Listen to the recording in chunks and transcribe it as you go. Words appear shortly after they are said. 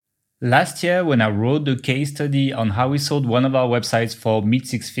Last year, when I wrote the case study on how we sold one of our websites for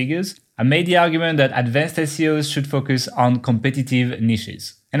mid-six figures, I made the argument that advanced SEOs should focus on competitive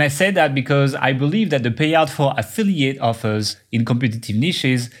niches. And I said that because I believe that the payout for affiliate offers in competitive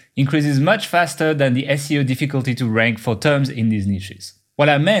niches increases much faster than the SEO difficulty to rank for terms in these niches. What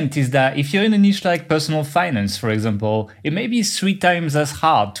I meant is that if you're in a niche like personal finance, for example, it may be 3 times as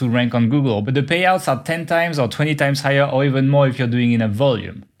hard to rank on Google, but the payouts are 10 times or 20 times higher or even more if you're doing enough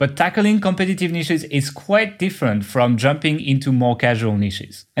volume. But tackling competitive niches is quite different from jumping into more casual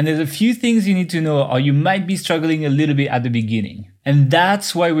niches. And there's a few things you need to know or you might be struggling a little bit at the beginning. And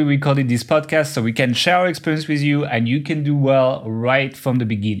that's why we recorded this podcast, so we can share our experience with you and you can do well right from the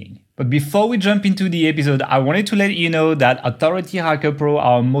beginning. But before we jump into the episode, I wanted to let you know that Authority Hacker Pro,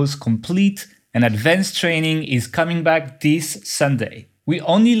 our most complete and advanced training, is coming back this Sunday. We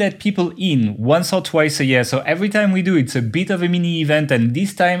only let people in once or twice a year, so every time we do, it's a bit of a mini event, and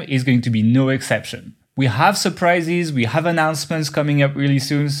this time is going to be no exception. We have surprises, we have announcements coming up really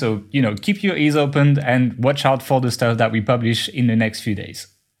soon, so keep your ears open and watch out for the stuff that we publish in the next few days.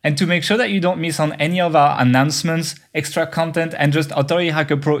 And to make sure that you don't miss on any of our announcements, extra content, and just Authority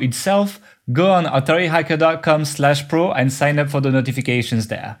Hacker Pro itself, go on authorityhacker.com/pro and sign up for the notifications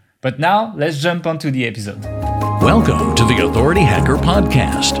there. But now, let's jump onto the episode. Welcome to the Authority Hacker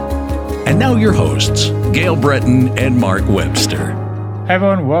Podcast. And now your hosts, Gail Breton and Mark Webster. Hey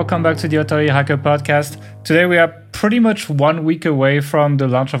everyone, welcome back to the Authority Hacker Podcast. Today we are pretty much 1 week away from the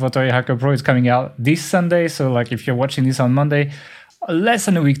launch of Authority Hacker Pro. It's coming out this Sunday, so if you're watching this on Monday, less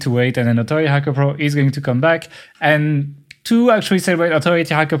than a week to wait, and then Authority Hacker Pro is going to come back. And to actually celebrate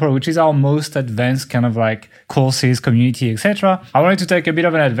Authority Hacker Pro, which is our most advanced kind of courses, community, etc., I wanted to take a bit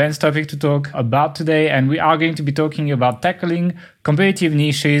of an advanced topic to talk about today, and we are going to be talking about tackling competitive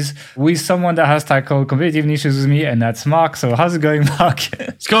niches with someone that has tackled competitive niches with me, and that's Mark. So how's it going, Mark?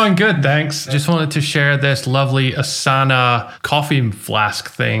 It's going good, thanks. Just wanted to share this lovely Asana coffee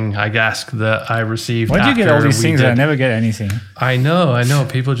flask thing, I guess, that I received. Why do you get all these things? I never get anything. I know.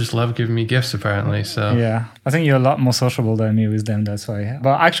 People just love giving me gifts, apparently. So yeah, I think you're a lot more sociable than me with them. That's why.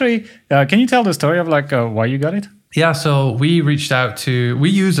 But actually, can you tell the story of why you got it? Yeah, so we use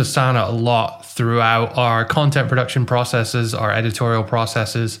Asana a lot throughout our content production processes, our editorial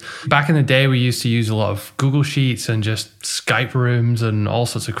processes. Back in the day, we used to use a lot of Google Sheets and just Skype rooms and all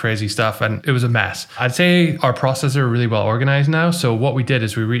sorts of crazy stuff, and it was a mess. I'd say our processes are really well organized now. So what we did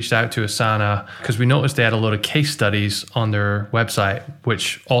is we reached out to Asana because we noticed they had a load of case studies on their website,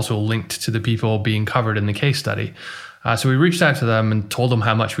 which also linked to the people being covered in the case study. So we reached out to them and told them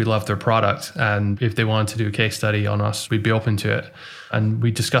how much we loved their product, and if they wanted to do a case study on us, we'd be open to it. And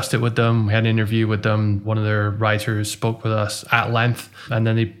we discussed it with them. We had an interview with them. One of their writers spoke with us at length, and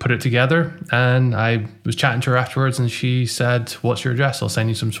then they put it together. And I was chatting to her afterwards, and she said, "What's your address? I'll send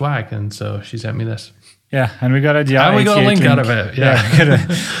you some swag." And so she sent me this. Yeah, and we got a we got a link out of it. Yeah.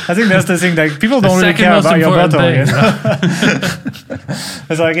 I think that's the thing. People don't really care about your bottle.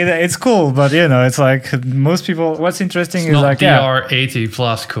 It's cool, but it's most people. What's interesting is DR 80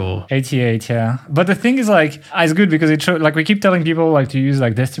 plus cool. 88, yeah. But the thing is it's good because it shows we keep telling people to use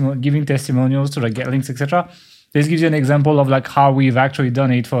giving testimonials to get links, etc. This gives you an example of how we've actually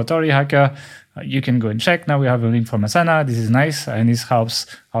done it for Authority Hacker. You can go and check. Now we have a link from Asana. This is nice, and this helps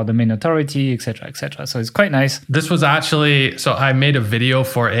our domain authority, etc., etc. So it's quite nice. This was actually, so I made a video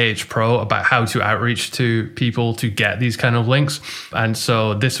for AH Pro about how to outreach to people to get these kind of links. And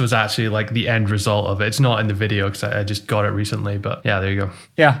so this was actually the end result of it. It's not in the video because I just got it recently, but yeah, there you go.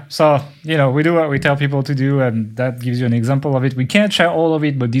 Yeah. So, we do what we tell people to do, and that gives you an example of it. We can't share all of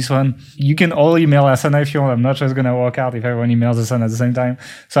it, but this one, you can all email Asana if you want. I'm not sure it's going to work out if everyone emails Asana at the same time.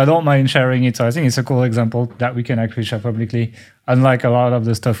 So I don't mind sharing it. So I think it's a cool example that we can actually share publicly, unlike a lot of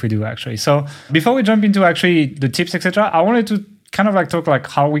the stuff we do actually. So before we jump into actually the tips, etc., I wanted to kind of talk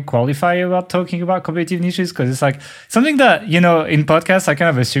how we qualify about talking about competitive niches, because it's something that, in podcasts, I kind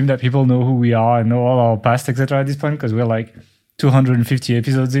of assume that people know who we are and know all our past, etc. at this point, because we're 250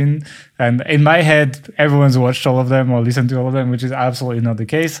 episodes in. And in my head, everyone's watched all of them or listened to all of them, which is absolutely not the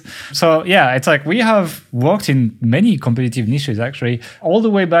case. So yeah, it's we have worked in many competitive niches, actually. All the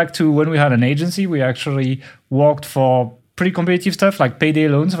way back to when we had an agency, we actually worked for pretty competitive stuff like payday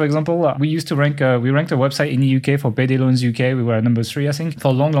loans, for example. We used to ranked a website in the UK for payday loans UK. We were number 3, I think, for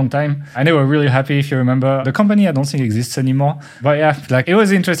a long, long time. And they were really happy, if you remember. The company, I don't think exists anymore. But yeah, it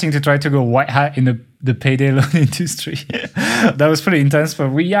was interesting to try to go white hat in the payday loan industry. That was pretty intense,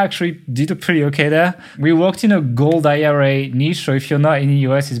 but we actually did pretty okay there. We worked in a gold IRA niche. So if you're not in the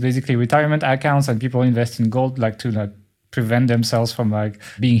US, it's basically retirement accounts and people invest in gold to prevent themselves from like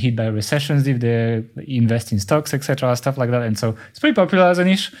being hit by recessions if they invest in stocks, etc., stuff like that. And so it's pretty popular as a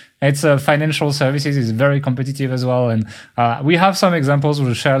niche. It's financial services is very competitive as well. And we have some examples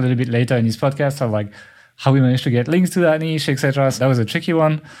we'll share a little bit later in this podcast of like how we managed to get links to that niche, etc. So that was a tricky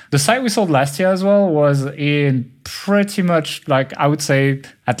one. The site we sold last year as well was in pretty much like, I would say,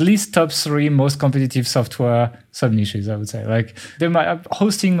 at least top 3 most competitive software sub-niches, I would say. Like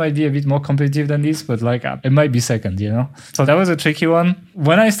hosting might be a bit more competitive than this, but like it might be second, you know? So that was a tricky one.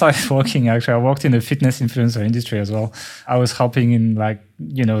 When I started working, actually, I worked in the fitness influencer industry as well. I was helping in like,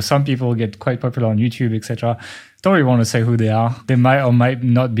 you know, some people get quite popular on YouTube, etc. Don't really want to say who they are. They might or might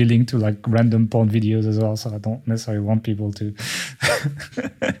not be linked to like random porn videos as well. So I don't necessarily want people to.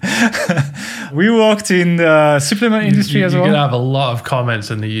 We worked in the supplement industry as well. You're gonna have a lot of comments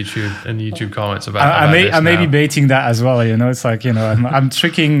in the YouTube comments about. I may be baiting that as well. You know, it's like, you know, I'm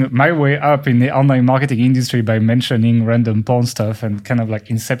tricking my way up in the online marketing industry by mentioning random porn stuff and kind of like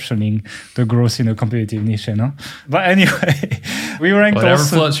inceptioning the growth in a competitive niche. You know, but anyway, we ranked whatever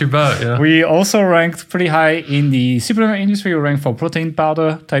floats your boat. Yeah. We also ranked pretty high in the supplement industry. We ranked for protein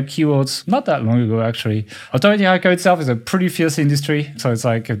powder type keywords not that long ago, actually. Authority Hacker itself is a pretty fierce industry. So it's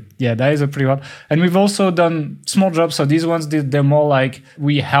like, yeah, that is a pretty hot. And we've also done small jobs. So these ones, they're more like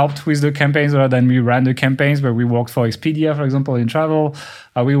we helped with the campaigns rather than we ran the campaigns, where we worked for Expedia, for example, in travel.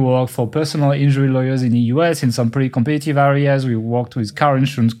 We worked for personal injury lawyers in the US in some pretty competitive areas. We worked with car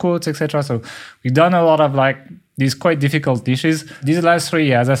insurance quotes, etc. So we've done a lot of like these quite difficult niches. These last 3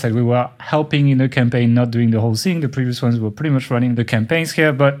 years, as I said, we were helping in the campaign, not doing the whole thing. The previous ones were pretty much running the campaigns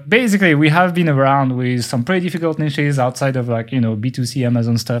here. But basically, we have been around with some pretty difficult niches outside of like, you know, B2C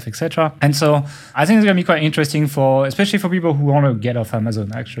Amazon stuff, etc. And so I think it's going to be quite interesting especially for people who want to get off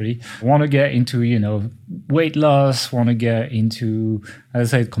Amazon, actually. Want to get into, you know, weight loss, want to get into,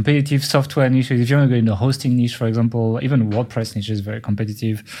 as I said, competitive software niches. If you want to go into hosting niche, for example, even WordPress niche is very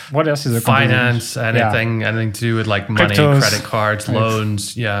competitive. What else is a finance, anything to do with like money, Cryptos, credit cards,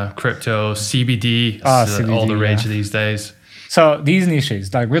 loans, crypto, CBD, CBD, all the rage these days. So these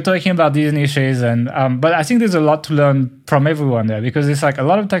niches, like we're talking about these niches, and but I think there's a lot to learn from everyone there, because it's like a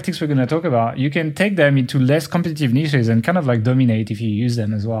lot of tactics we're going to talk about. You can take them into less competitive niches and kind of like dominate if you use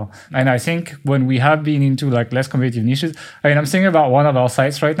them as well. And I think when we have been into like less competitive niches, I mean, I'm thinking about one of our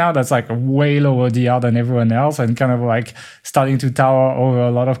sites right now that's like a way lower DR than everyone else and kind of like starting to tower over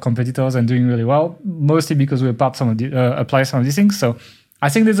a lot of competitors and doing really well, mostly because we apply some of these things. So I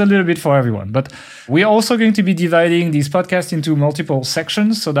think there's a little bit for everyone, but we're also going to be dividing these podcasts into multiple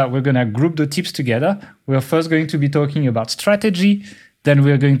sections so that we're going to group the tips together. We're first going to be talking about strategy, then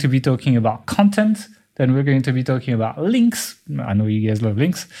we're going to be talking about content, then we're going to be talking about links. I know you guys love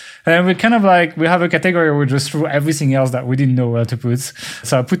links. And we're kind of like, we have a category where we just threw everything else that we didn't know where to put.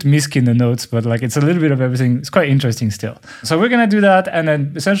 So I put MISC in the notes, but like it's a little bit of everything. It's quite interesting still. So we're going to do that. And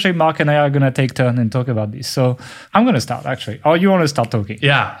then essentially Mark and I are going to take turn and talk about this. So I'm going to start actually. Or you want to start talking?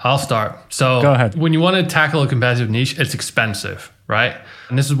 Yeah, I'll start. So go ahead. When you want to tackle a competitive niche, it's expensive, right?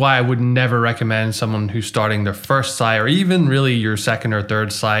 And this is why I would never recommend someone who's starting their first site or even really your second or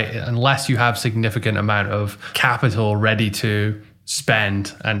third site unless you have significant amount of capital ready to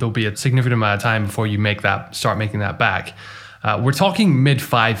spend, and there'll be a significant amount of time before you start making that back. We're talking mid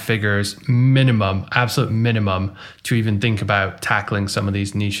 5 figures minimum, absolute minimum, to even think about tackling some of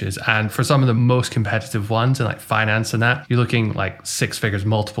these niches. And for some of the most competitive ones in like finance and that, you're looking like 6 figures,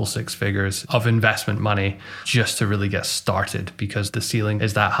 multiple 6 figures of investment money just to really get started, because the ceiling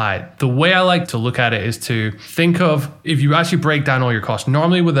is that high. The way I like to look at it is to think of, if you actually break down all your costs,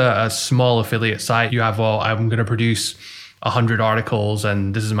 normally with a small affiliate site, you have, well, I'm going to produce 100 articles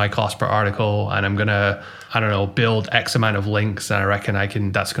and this is my cost per article, and I'm going to, build X amount of links, and I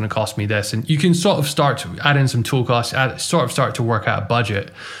reckon that's going to cost me this. And you can sort of start to add in some tool costs, start to work out a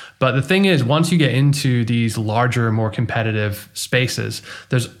budget. But the thing is, once you get into these larger, more competitive spaces,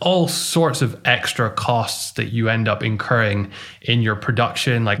 there's all sorts of extra costs that you end up incurring in your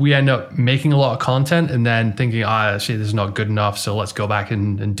production. Like we end up making a lot of content and then thinking, shit, this is not good enough, so let's go back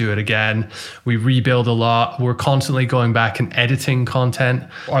and do it again. We rebuild a lot. We're constantly going back and editing content.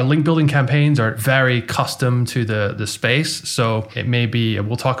 Our link building campaigns are very custom to the space. So it may be,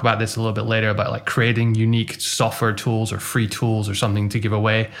 we'll talk about this a little bit later, about like creating unique software tools or free tools or something to give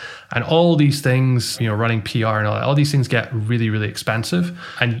away. And all these things, running PR and all these things get really, really expensive.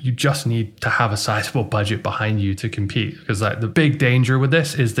 And you just need to have a sizable budget behind you to compete. Because like the big danger with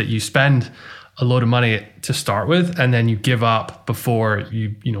this is that you spend a load of money to start with, and then you give up before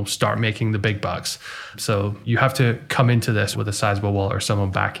you start making the big bucks. So you have to come into this with a sizable wallet or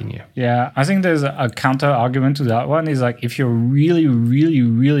someone backing you. Yeah, I think there's a counter argument to that one is like if you're really, really,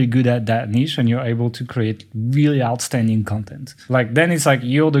 really good at that niche and you're able to create really outstanding content, like then it's like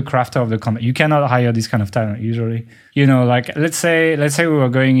you're the crafter of the content. You cannot hire this kind of talent usually. Like let's say we were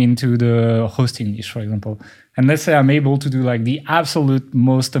going into the hosting niche, for example. And let's say I'm able to do like the absolute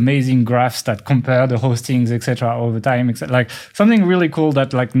most amazing graphs that compare the hostings, etc. over time, like something really cool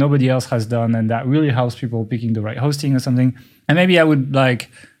that like nobody else has done, and that really helps people picking the right hosting or something. And maybe I would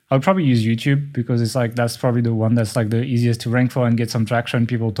probably use YouTube because it's like that's probably the one that's like the easiest to rank for and get some traction.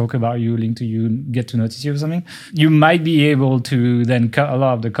 People talk about you, link to you, get to notice you or something. You might be able to then cut a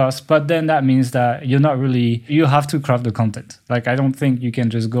lot of the costs, but then that means that you have to craft the content. Like I don't think you can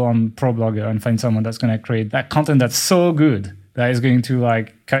just go on ProBlogger and find someone that's going to create that content that's so good that is going to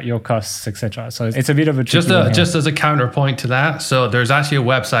like cut your costs, etc. So it's a bit of a just as a counterpoint to that. So there's actually a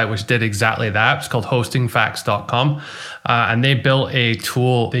website which did exactly that. It's called hostingfacts.com. And they built a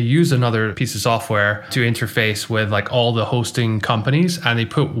tool. They use another piece of software to interface with like all the hosting companies, and they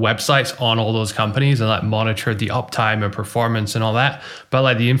put websites on all those companies and like monitor the uptime and performance and all that. But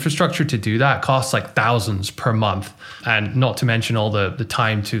like the infrastructure to do that costs like thousands per month, and not to mention all the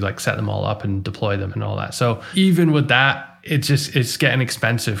time to like set them all up and deploy them and all that. So even with that, it's getting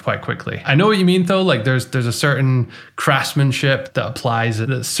expensive quite quickly. I know what you mean though. Like there's a certain craftsmanship that applies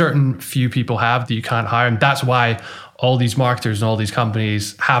that certain few people have that you can't hire, and that's why all these marketers and all these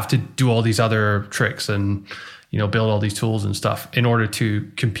companies have to do all these other tricks and build all these tools and stuff in order to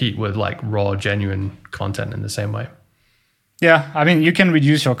compete with like raw, genuine content in the same way. Yeah, I mean, you can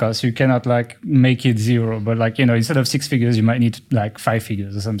reduce your costs. You cannot like make it zero, but like, instead of 6 figures, you might need like 5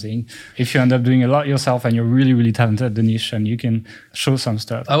 figures or something. If you end up doing a lot yourself and you're really, really talented at the niche and you can show some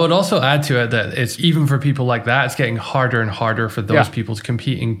stuff. I would also add to it that it's even for people like that, it's getting harder and harder for those people to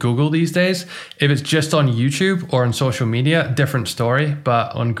compete in Google these days. If it's just on YouTube or on social media, different story.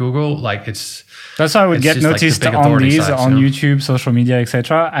 But on Google, like that's how I would get noticed like on these, sites, on YouTube, social media,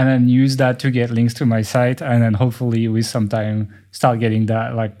 etc., and then use that to get links to my site, and then hopefully with some time start getting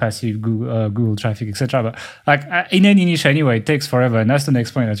that like passive Google traffic, etc. But like in any niche anyway, it takes forever, and that's the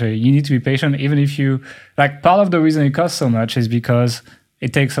next point. Actually, you need to be patient, even if you like. Part of the reason it costs so much is because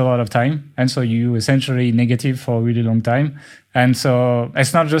it takes a lot of time, and so you essentially negative for a really long time. And so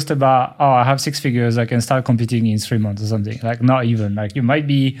it's not just about I have 6 figures, I can start competing in 3 months or something. Like not even. Like you might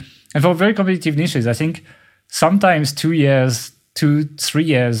be. And for very competitive niches, I think sometimes 2 years, 2-3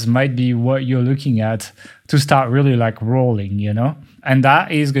 years might be what you're looking at to start really like rolling, And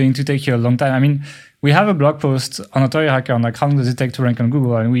that is going to take you a long time. I mean, we have a blog post on Authority Hacker on like how long does it take to rank on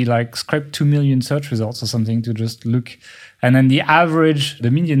Google, and we like scraped 2 million search results or something to just look. And then the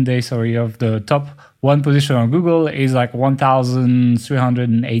median day, of the top one position on Google is like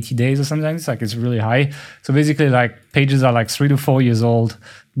 1,380 days or something. It's like it's really high. So basically, like pages are like 3 to 4 years old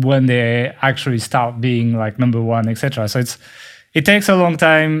when they actually start being like number one, etc. So it takes a long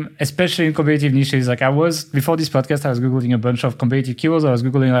time, especially in competitive niches. Like before this podcast, I was Googling a bunch of competitive keywords. I was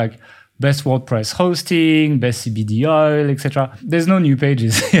Googling like best WordPress hosting, best CBD oil, etc. There's no new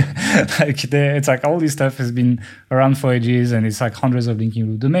pages. It's like all this stuff has been around for ages, and it's like hundreds of linking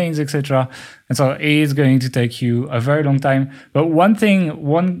root domains, etc. And so it is going to take you a very long time. But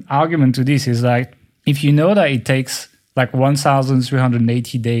one argument to this is like, if you know that it takes like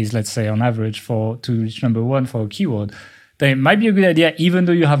 1,380 days, let's say on average to reach number one for a keyword, then it might be a good idea, even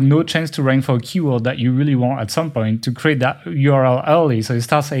though you have no chance to rank for a keyword that you really want at some point, to create that URL early. So it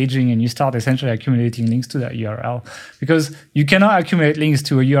starts aging and you start essentially accumulating links to that URL. Because you cannot accumulate links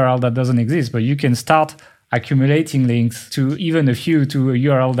to a URL that doesn't exist, but you can start accumulating links to even a few to a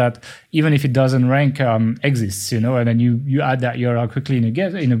URL that, even if it doesn't rank, exists, and then you add that URL quickly in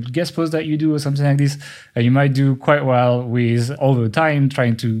a guest post that you do or something like this, and you might do quite well with over time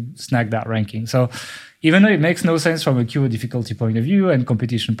trying to snag that ranking. So even though it makes no sense from a keyword difficulty point of view and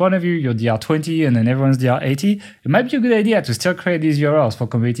competition point of view, you're DR20 and then everyone's DR80, it might be a good idea to still create these URLs for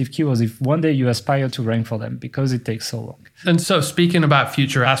competitive keywords if one day you aspire to rank for them, because it takes so long. And so speaking about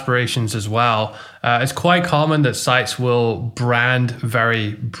future aspirations as well, it's quite common that sites will brand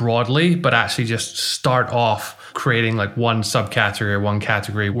very broadly, but actually just start off creating like one subcategory or one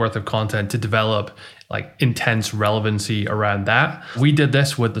category worth of content to develop like intense relevancy around that. We did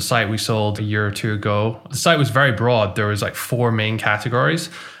this with the site we sold a year or two ago. The site was very broad. There was like 4 main categories,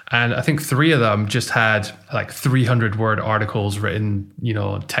 and I think 3 of them just had like 300 word articles written,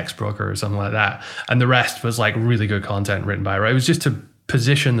 Textbroker or something like that. And the rest was like really good content written by, right? It was just to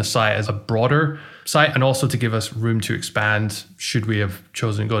position the site as a broader site, and also to give us room to expand should we have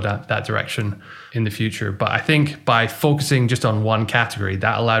chosen to go that direction in the future. But I think by focusing just on one category,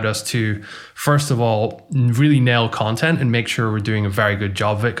 that allowed us to, first of all, really nail content and make sure we're doing a very good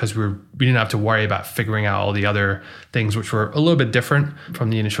job of it, because we didn't have to worry about figuring out all the other things which were a little bit different from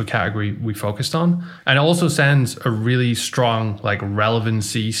the initial category we focused on. And it also sends a really strong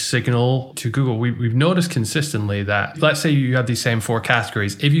relevancy signal to Google. We've noticed consistently that, let's say you have these same 4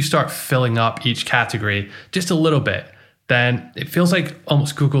 categories, if you start filling up each category just a little bit, then it feels like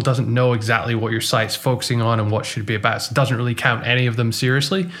almost Google doesn't know exactly what your site's focusing on and what should be about. So it doesn't really count any of them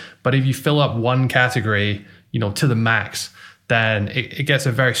seriously. But if you fill up one category, to the max, then it gets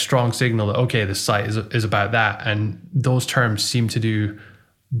a very strong signal that, okay, this site is about that. And those terms seem to do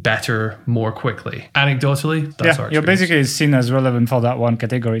better more quickly. Anecdotally, that's our experience. You're basically seen as relevant for that one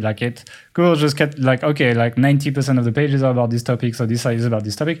category. Google just get 90% of the pages are about this topic, so this site is about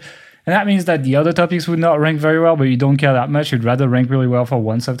this topic. And that means that the other topics would not rank very well, but you don't care that much. You'd rather rank really well for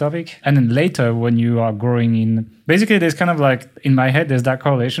one subtopic. And then later, when you are growing in, basically there's kind of in my head, there's that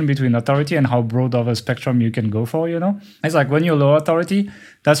correlation between authority and how broad of a spectrum you can go for, It's when you're low authority,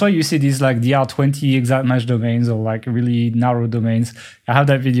 that's why you see these DR20 exact match domains or really narrow domains. I have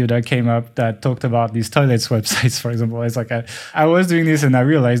that video that came up that talked about these toilets websites, for example. It's I was doing this and I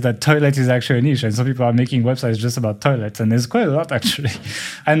realized that toilet is actually a niche, and some people are making websites just about toilets, and there's quite a lot actually.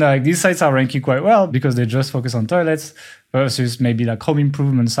 And these sites are ranking quite well because they just focus on toilets, versus maybe home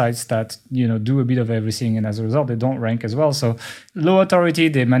improvement sites that do a bit of everything, and as a result they don't rank as well. So low authority,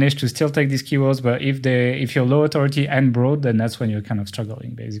 they manage to still take these keywords, but if you're low authority and broad, then that's when you're kind of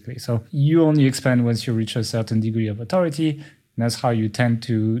struggling basically. So you only expand once you reach a certain degree of authority, and that's how you tend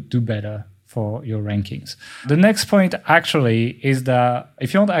to do better for your rankings. The next point actually is that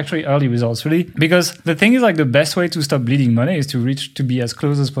if you want actually early results, really, because the thing is the best way to stop bleeding money is to be as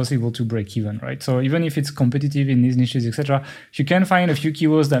close as possible to break even, right? So even if it's competitive in these niches, etc., if you can find a few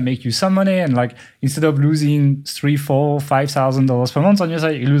keywords that make you some money, and instead of losing $3,000, $4,000, $5,000 per month on your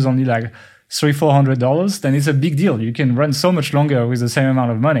site, you lose only $300-$400, then it's a big deal. You can run so much longer with the same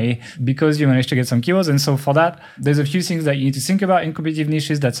amount of money because you managed to get some keywords. And so for that, there's a few things that you need to think about in competitive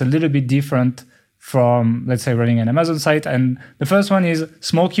niches that's a little bit different from, let's say, running an Amazon site. And the first one is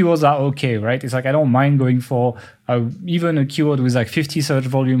small keywords are okay, right? It's I don't mind going for even a keyword with 50 search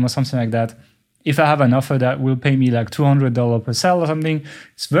volume or something like that. If I have an offer that will pay me $200 per sale or something,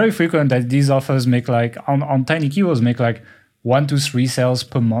 it's very frequent that these offers make on tiny keywords make 1 to 3 sales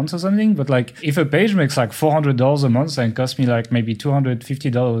per month or something. But if a page makes $400 a month and costs me maybe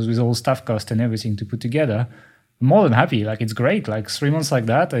 $250 with all staff cost and everything to put together, I'm more than happy. It's great. 3 months like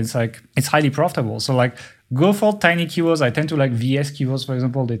that, it's highly profitable. So go for tiny keywords. I tend to like VS keywords, for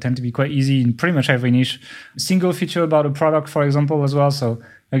example. They tend to be quite easy in pretty much every niche. Single feature about a product, for example, as well. So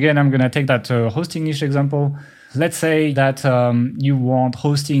again, I'm going to take that hosting niche example. Let's say that you want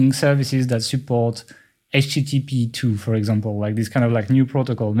hosting services that support HTTP2, for example, this kind of new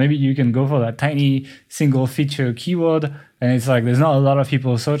protocol. Maybe you can go for that tiny single feature keyword, and it's there's not a lot of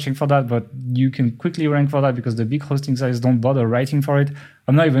people searching for that, but you can quickly rank for that because the big hosting sites don't bother writing for it.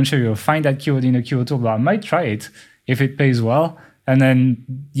 I'm not even sure you'll find that keyword in a keyword tool, but I might try it if it pays well. And then,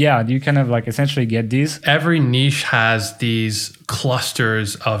 you kind of essentially get these. Every niche has these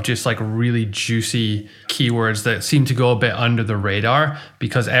clusters of just really juicy keywords that seem to go a bit under the radar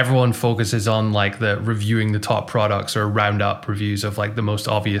because everyone focuses on the reviewing the top products or roundup reviews of the most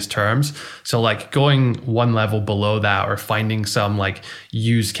obvious terms. So going one level below that, or finding some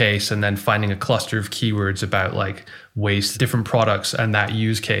use case and then finding a cluster of keywords about waste different products and that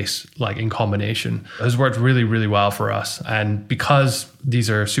use case in combination has worked really, really well for us. And because these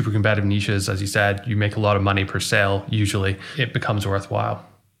are super competitive niches, as you said, you make a lot of money per sale usually, it becomes worthwhile.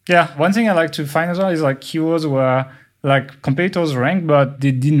 Yeah, one thing I like to find as well is keywords where competitors rank, but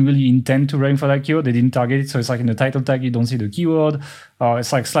they didn't really intend to rank for that keyword. They didn't target it. So it's in the title tag, you don't see the keyword, or it's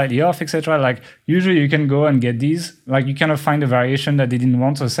slightly off, etc. Usually you can go and get these. You kind of find a variation that they didn't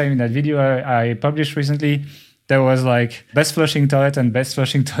want. So same in that video I published recently, there was best flushing toilet and best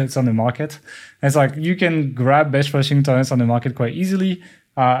flushing toilets on the market. And it's you can grab best flushing toilets on the market quite easily.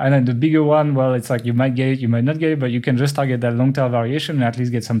 And then the bigger one, well, it's you might get it, you might not get it, but you can just target that long tail variation and at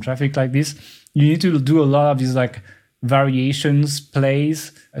least get some traffic like this. You need to do a lot of these variations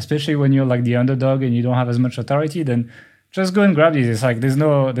plays, especially when you're the underdog and you don't have as much authority. Then just go and grab these. It's there's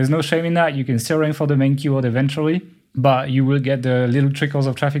no shame in that. You can still rank for the main keyword eventually, but you will get the little trickles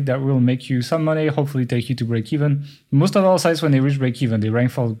of traffic that will make you some money, hopefully take you to break even. Most of our sites, when they reach break even, they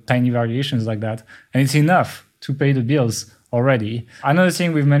rank for tiny variations like that, and it's enough to pay the bills already. Another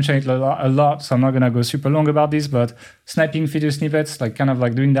thing, we've mentioned it a lot, so I'm not going to go super long about this, but sniping video snippets, like kind of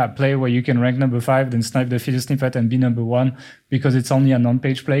like doing that play where you can rank number 5, then snipe the video snippet and be number 1 because it's only an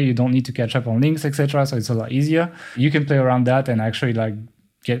on-page play. You don't need to catch up on links, etc. So it's a lot easier. You can play around that and actually like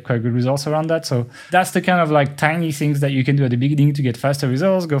get quite good results around that. So that's the kind of like tiny things that you can do at the beginning to get faster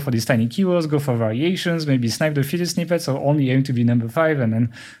results. Go for these tiny keywords, go for variations, maybe snipe the video snippet. So only aim to be number 5 and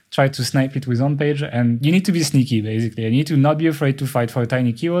then try to snipe it with on page. And you need to be sneaky, basically. You need to not be afraid to fight for a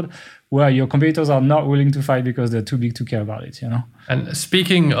tiny keyword where your competitors are not willing to fight because they're too big to care about it, you know? And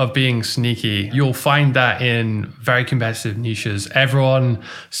speaking of being sneaky, you'll find that in very competitive niches, everyone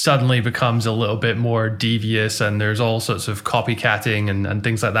suddenly becomes a little bit more devious and there's all sorts of copycatting and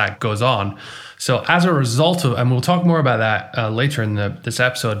things like that goes on. So as a result of, and we'll talk more about that later in this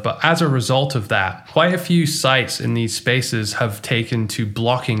episode, but as a result of that, quite a few sites in these spaces have taken to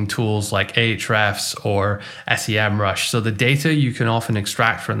blocking tools like Ahrefs or SEMrush. So the data you can often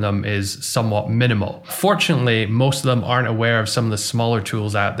extract from them is somewhat minimal. Fortunately, most of them aren't aware of some of the smaller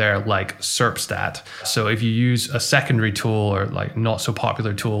tools out there like SERPstat. So if you use a secondary tool or like not so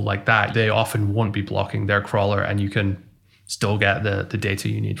popular tool like that, they often won't be blocking their crawler and you can still get the data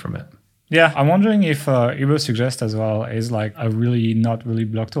you need from it. Yeah, I'm wondering if EvoSuggest as well is like a really not really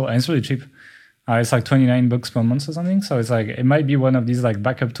blocked tool, and it's really cheap. It's like $29 per month or something. So it's like, it might be one of these like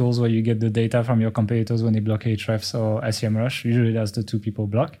backup tools where you get the data from your competitors when they block Ahrefs or SEMrush. Usually that's the two people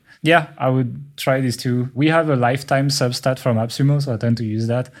block. Yeah, I would try this too. We have a lifetime substat from AppSumo, so I tend to use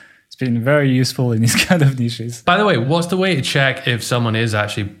that. It's been very useful in these kind of niches. By the way, what's the way to check if someone is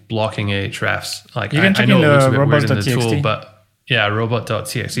actually blocking Ahrefs? Like, you can check in the robots.txt. But yeah,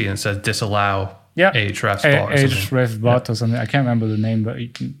 robot.txt and says disallow Ahrefs bot or something. Ahrefs bot or something. I can't remember the name, but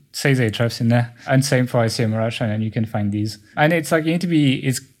it says Ahrefs in there. And same for SEMrush, and then you can find these. And it's like you need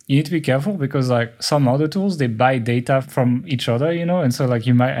to be careful because like some other tools, they buy data from each other, you know, and so like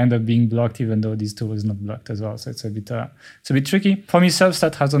you might end up being blocked even though this tool is not blocked as well. So it's a bit tricky. For me,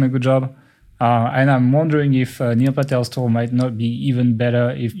 Substat has done a good job. And I'm wondering if Neil Patel's tool might not be even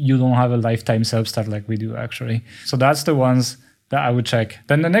better if you don't have a lifetime Substat like we do actually. So that's the ones that I would check.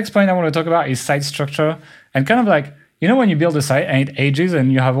 Then the next point I want to talk about is site structure and kind of like, you know, when you build a site and it ages and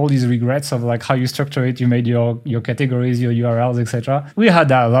you have all these regrets of like how you structure it, you made your categories, your URLs, etc. We had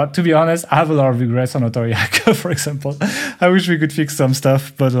that a lot. To be honest, I have a lot of regrets on Authority Hacker, for example. I wish we could fix some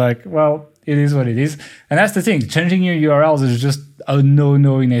stuff, but like, well, it is what it is. And that's the thing. Changing your URLs is just a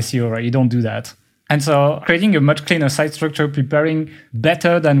no-no in SEO, right? You don't do that. And so creating a much cleaner site structure, preparing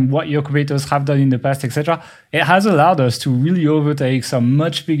better than what your competitors have done in the past, etc., it has allowed us to really overtake some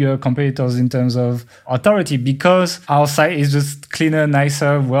much bigger competitors in terms of authority because our site is just cleaner,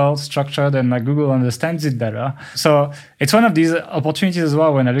 nicer, well-structured, and like Google understands it better. So it's one of these opportunities as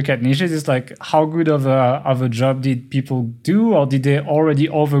well when I look at niches. It's like, how good of a job did people do, or did they already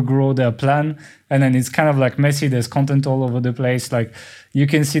overgrow their plan? And then it's kind of like messy. There's content all over the place. Like you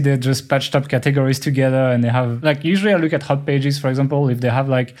can see they just patched up categories together, and they have like, usually I look at hot pages, for example, if they have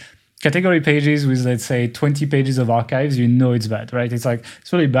like category pages with, let's say, 20 pages of archives, you know it's bad, right? It's like,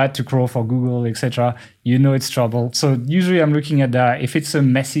 it's really bad to crawl for Google, etc. You know it's trouble. So usually I'm looking at that. If it's a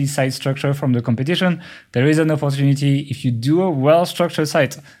messy site structure from the competition, there is an opportunity. If you do a well-structured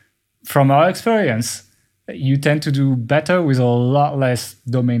site, from our experience, you tend to do better with a lot less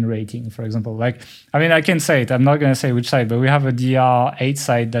domain rating, for example. Like, I mean, I can say it. I'm not going to say which site, but we have a DR8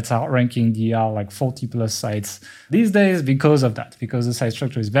 site that's outranking DR like 40 plus sites these days because of that, because the site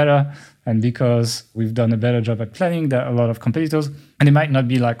structure is better and because we've done a better job at planning than a lot of competitors. And it might not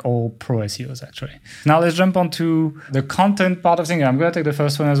be like all pro SEOs, actually. Now let's jump onto the content part of things. I'm going to take the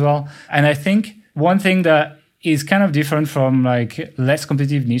first one as well. And I think one thing that is kind of different from like less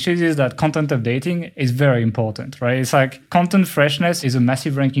competitive niches is that content updating is very important, right? It's like content freshness is a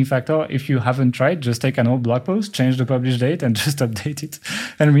massive ranking factor. If you haven't tried, just take an old blog post, change the publish date, and just update it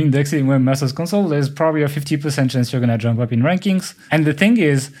and re-index it in Webmaster's Console. There's probably a 50% chance you're going to jump up in rankings. And the thing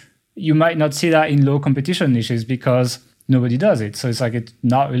is, you might not see that in low competition niches because nobody does it. So it's like it's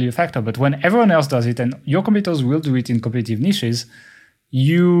not really a factor. But when everyone else does it and your competitors will do it in competitive niches,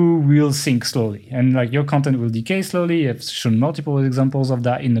 you will sink slowly and like your content will decay slowly. I've shown multiple examples of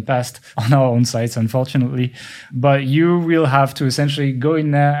that in the past on our own sites, unfortunately, but you will have to essentially go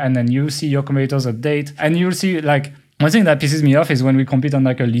in there and then you see your competitors update and you'll see like one thing that pisses me off is when we compete on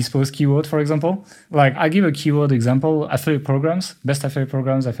like a least post keyword, for example. Like I give a keyword example, affiliate programs, best affiliate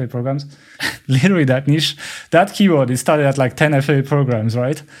programs. Literally that niche, that keyword, it started at like 10 affiliate programs,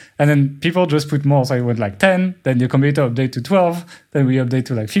 right? And then people just put more. So it went like 10, then the competitor update to 12, then we update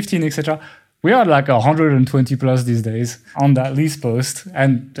to like 15, etc. We are like 120 plus these days on that list post,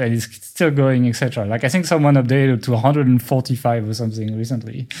 and it's still going, etc. Like I think someone updated to 145 or something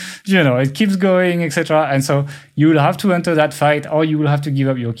recently. It keeps going, etc. And so you will have to enter that fight, or you will have to give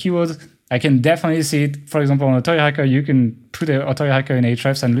up your keywords. I can definitely see it. For example, on Authority Hacker, you can put Authority Hacker in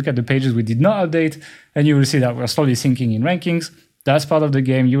Ahrefs and look at the pages we did not update, and you will see that we're slowly sinking in rankings. That's part of the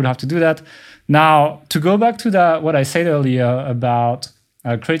game. You will have to do that. Now, to go back to what I said earlier about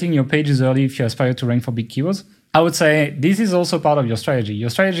creating your pages early if you aspire to rank for big keywords, I would say this is also part of your strategy.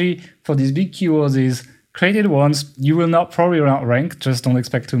 Your strategy for these big keywords is create it once. You will probably not rank, just don't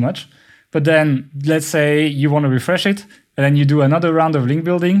expect too much. But then let's say you want to refresh it, and then you do another round of link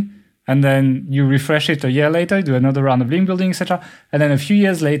building, and then you refresh it a year later, do another round of link building, etc. And then a few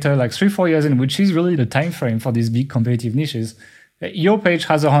years later, like 3-4 years in, which is really the time frame for these big competitive niches, your page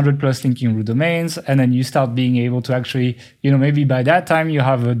has 100 plus linking root domains, and then you start being able to actually, maybe by that time you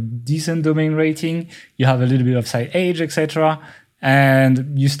have a decent domain rating, you have a little bit of site age, etc.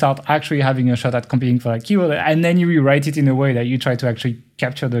 And you start actually having a shot at competing for that keyword. And then you rewrite it in a way that you try to actually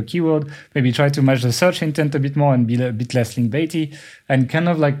capture the keyword, maybe try to match the search intent a bit more and be a bit less link baity, and kind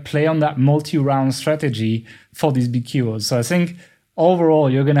of like play on that multi-round strategy for these big keywords. So I think overall,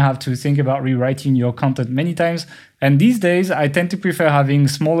 you're going to have to think about rewriting your content many times. And these days, I tend to prefer having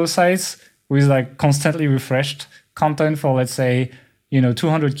smaller sites with like constantly refreshed content for, let's say,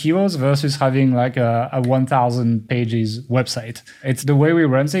 200 keywords versus having like a 1,000 pages website. It's the way we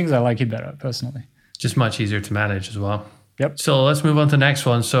run things. I like it better personally. Just much easier to manage as well. Yep. So let's move on to the next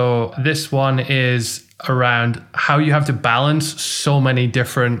one. So this one is around how you have to balance so many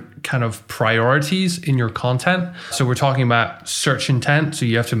different kind of priorities in your content. So we're talking about search intent. So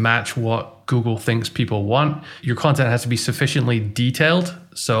you have to match what Google thinks people want. Your content has to be sufficiently detailed.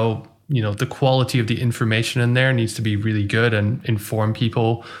 So, the quality of the information in there needs to be really good and inform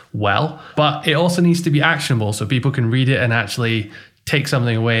people well. But it also needs to be actionable so people can read it and actually take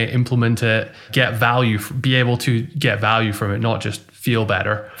something away, implement it, get value, be able to get value from it, not just feel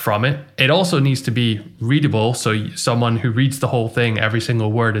better from it. It also needs to be readable. So someone who reads the whole thing, every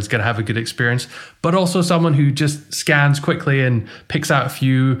single word, is going to have a good experience, but also someone who just scans quickly and picks out a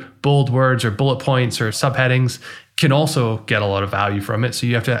few bold words or bullet points or subheadings can also get a lot of value from it. So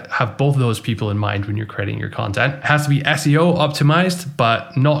you have to have both of those people in mind when you're creating your content. It has to be SEO optimized,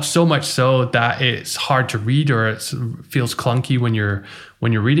 but not so much so that it's hard to read or it feels clunky when you're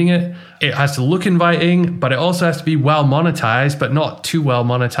reading it. It has to look inviting, but it also has to be well monetized, but not too well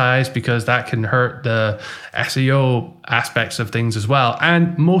monetized because that can hurt the SEO aspects of things as well.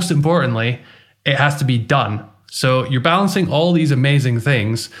 And most importantly, it has to be done. So you're balancing all these amazing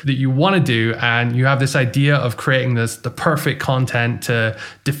things that you want to do, and you have this idea of creating the perfect content to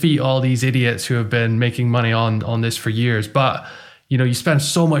defeat all these idiots who have been making money on this for years. But you spend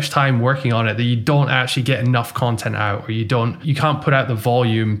so much time working on it that you don't actually get enough content out, or you can't put out the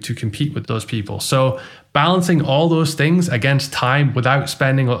volume to compete with those people. So balancing all those things against time without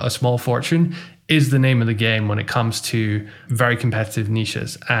spending a small fortune is the name of the game when it comes to very competitive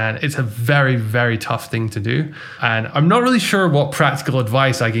niches. And it's a very, very tough thing to do. And I'm not really sure what practical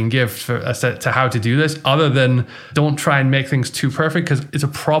advice I can give to how to do this, other than don't try and make things too perfect, because it's a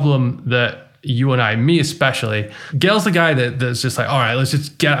problem that you and I, me especially, Gail's the guy that's just like, all right, let's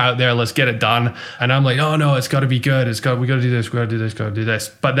just get out there, let's get it done. And I'm like, oh no, it's got to be good. We got to do this, we got to do this, got to do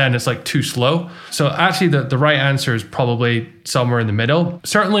this. But then it's like too slow. So actually the right answer is probably somewhere in the middle.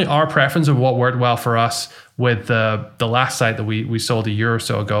 Certainly our preference of what worked well for us with the last site that we sold a year or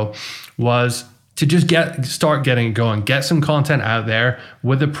so ago was to just start getting it going, get some content out there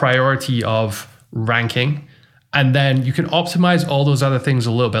with the priority of ranking. And then you can optimize all those other things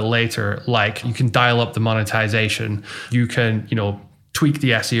a little bit later. Like you can dial up the monetization. You can, tweak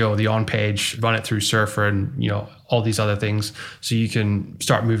the SEO, the on-page, run it through Surfer and, all these other things. So you can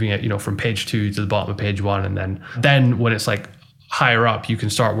start moving it, from page 2 to the bottom of page 1. And then when it's like higher up, you can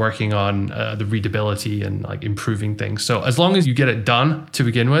start working on the readability and like improving things. So as long as you get it done to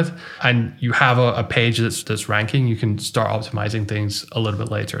begin with, and you have a page that's ranking, you can start optimizing things a little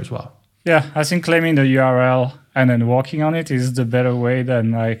bit later as well. Yeah, I think claiming the URL and then working on it is the better way than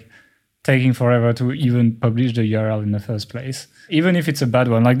like taking forever to even publish the URL in the first place. Even if it's a bad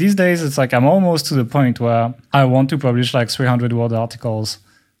one. Like these days, it's like I'm almost to the point where I want to publish like 300 word articles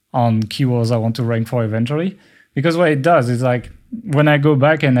on keywords I want to rank for eventually. Because what it does is like when I go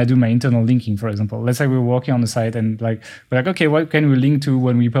back and I do my internal linking, for example, let's say we're working on the site and we're like, okay, what can we link to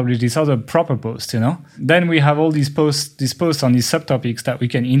when we publish this other proper post, Then we have all these posts on these subtopics that we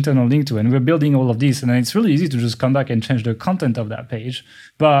can internal link to, and we're building all of this. And then it's really easy to just come back and change the content of that page.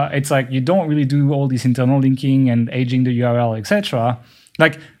 But it's like you don't really do all this internal linking and aging the URL, etc.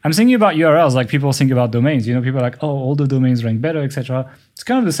 Like I'm thinking about URLs, like people think about domains, people are like, oh, all the domains rank better, etc. It's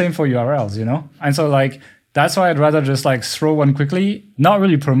kind of the same for URLs, And so like, that's why I'd rather just like throw one quickly, not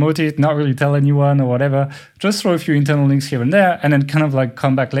really promote it, not really tell anyone or whatever, just throw a few internal links here and there, and then kind of like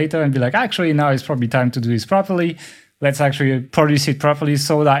come back later and be like, actually, now it's probably time to do this properly. Let's actually produce it properly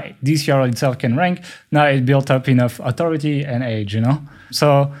so that this URL itself can rank. Now it built up enough authority and age,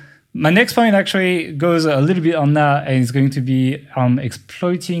 So my next point actually goes a little bit on that, and it's going to be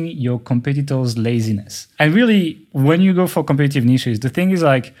exploiting your competitors' laziness. And really, when you go for competitive niches, the thing is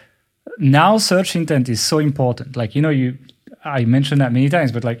like, now search intent is so important. Like, I mentioned that many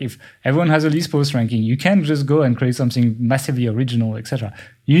times, but like if everyone has a list post ranking, you can't just go and create something massively original, etc.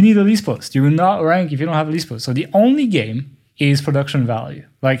 You need a list post. You will not rank if you don't have a list post. So the only game is production value.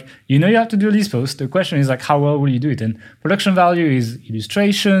 Like, you have to do a list post. The question is like, how well will you do it? And production value is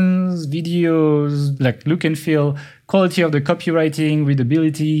illustrations, videos, like look and feel, quality of the copywriting,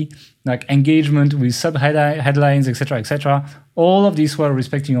 readability, like engagement with sub-headlines, etc., etc. All of these while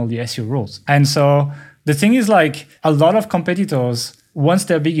respecting all the SEO rules. And so the thing is like, a lot of competitors, once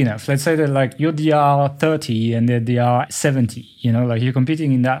they're big enough, let's say that like you're DR 30 and they're DR 70, like you're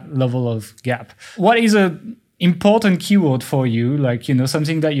competing in that level of gap. What is a important keyword for you, like,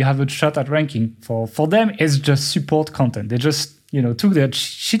 something that you have a shot at ranking for them is just support content. They just, took their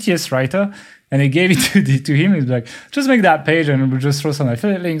shittiest writer and they gave it to him. It's like, just make that page and we'll just throw some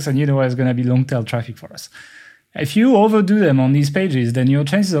affiliate links and it's going to be long tail traffic for us. If you overdo them on these pages, then your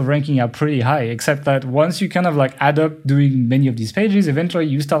chances of ranking are pretty high, except that once you kind of like add up doing many of these pages, eventually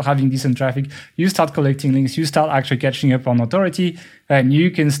you start having decent traffic, you start collecting links, you start actually catching up on authority, and you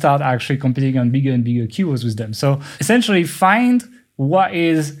can start actually competing on bigger and bigger keywords with them. So essentially find what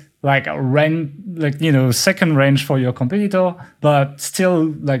is like a second range for your competitor, but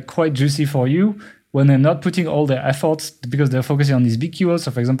still like quite juicy for you, when they're not putting all their efforts because they're focusing on these big keywords.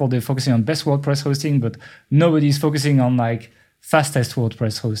 So for example, they're focusing on best WordPress hosting, but nobody's focusing on like fastest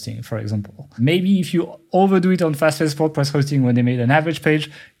WordPress hosting, for example. Maybe if you overdo it on fastest WordPress hosting when they made an average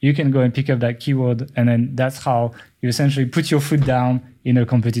page, you can go and pick up that keyword. And then that's how you essentially put your foot down in a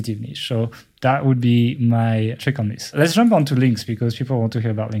competitive niche. So that would be my trick on this. Let's jump on to links because people want to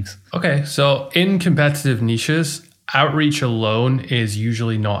hear about links. Okay, so in competitive niches, outreach alone is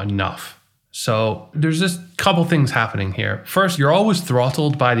usually not enough. So there's just a couple things happening here. First, you're always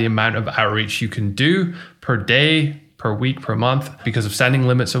throttled by the amount of outreach you can do per day, per week, per month because of sending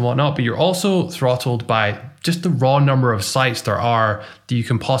limits and whatnot. But you're also throttled by just the raw number of sites there are that you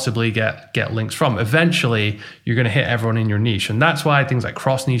can possibly get links from. Eventually, you're going to hit everyone in your niche. And that's why things like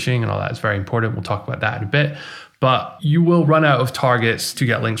cross-niching and all that is very important. We'll talk about that in a bit. But you will run out of targets to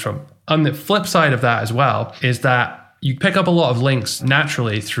get links from. On the flip side of that as well is that you pick up a lot of links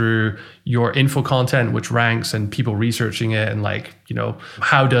naturally through your info content, which ranks and people researching it and like,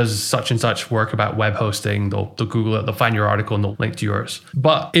 how does such and such work about web hosting? They'll Google it, they'll find your article and they'll link to yours.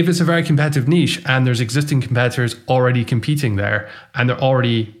 But if it's a very competitive niche and there's existing competitors already competing there and they're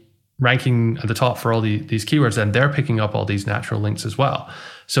already ranking at the top for all these keywords, then they're picking up all these natural links as well.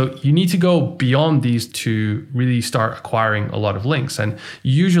 So you need to go beyond these to really start acquiring a lot of links. And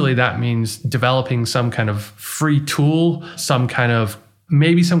usually that means developing some kind of free tool,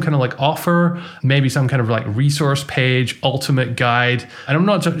 maybe some kind of like offer, maybe some kind of like resource page, ultimate guide. And I'm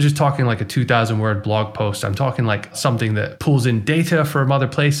not just talking like a 2,000 word blog post. I'm talking like something that pulls in data from other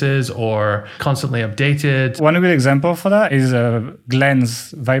places or constantly updated. One good example for that is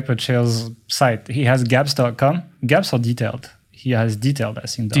Glenn's Viperchail's site. He has gaps.com. Gaps are detailed. He has detailed, I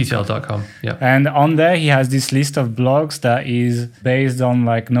think. Detailed.com, yeah. And on there, he has this list of blogs that is based on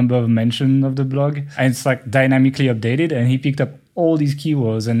like number of mention of the blog. And it's like dynamically updated. And he picked up all these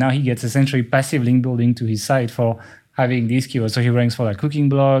keywords. And now he gets essentially passive link building to his site for having these keywords. So he ranks for like cooking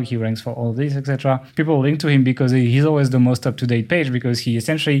blog, he ranks for all this, etc. People link to him because he's always the most up-to-date page because he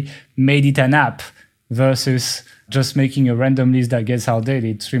essentially made it an app versus just making a random list that gets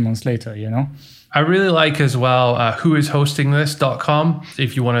outdated 3 months later, I really like as well whoishostingthis.com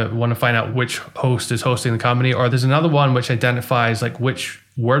if you want to find out which host is hosting the company, or there's another one which identifies like which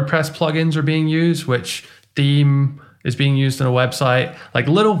WordPress plugins are being used, which theme is being used on a website. Like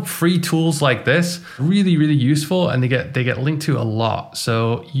little free tools like this, really, really useful, and they get linked to a lot.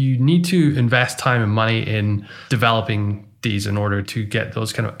 So you need to invest time and money in developing these in order to get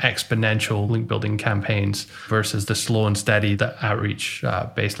those kind of exponential link building campaigns versus the slow and steady that outreach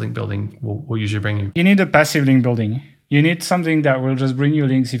based link building will usually bring you. You need a passive link building. You need something that will just bring you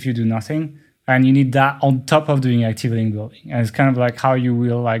links if you do nothing. And you need that on top of doing active link building. And it's kind of like how you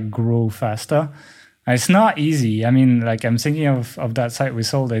will like grow faster. It's not easy. I mean, like I'm thinking of that site we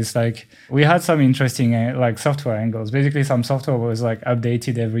sold. It's like we had some interesting like software angles. Basically, some software was like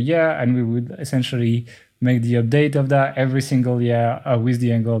updated every year, and we would essentially make the update of that every single year with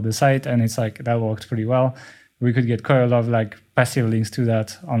the angle of the site. And it's like that worked pretty well. We could get quite a lot of like passive links to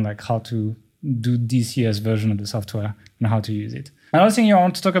that on like how to do this year's version of the software and how to use it. Another thing you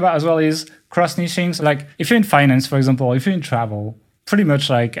want to talk about as well is cross-niching. So like if you're in finance, for example, if you're in travel, pretty much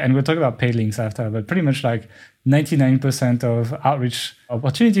like, and we'll talk about paid links after, but pretty much like 99% of outreach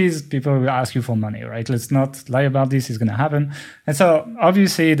opportunities, people will ask you for money, right? Let's not lie about this, it's going to happen. And so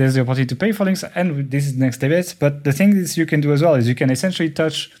obviously there's the opportunity to pay for links, and this is the next debate. But the thing is you can do as well is you can essentially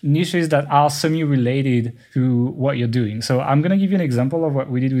touch niches that are semi-related to what you're doing. So I'm going to give you an example of what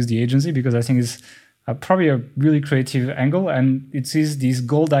we did with the agency, because I think it's probably a really creative angle, and it is this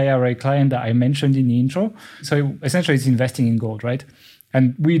gold IRA client that I mentioned in the intro. So essentially it's investing in gold, right?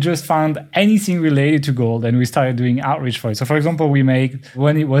 And we just found anything related to gold and we started doing outreach for it. So for example,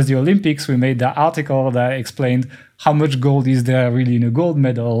 when it was the Olympics, we made that article that explained how much gold is there really in a gold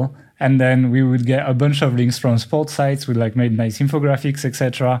medal. And then we would get a bunch of links from sports sites. We like made nice infographics,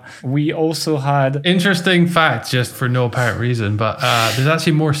 etc. We also had interesting fact, just for no apparent reason, but there's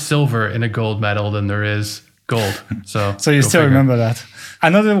actually more silver in a gold medal than there is gold. So you still remember that.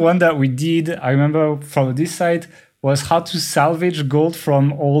 Another one that we did, I remember from this site, was how to salvage gold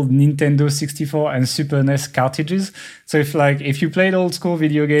from old Nintendo 64 and Super NES cartridges. So if you played old school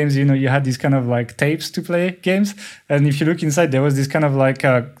video games, you had these kind of like tapes to play games. And if you look inside, there was this kind of like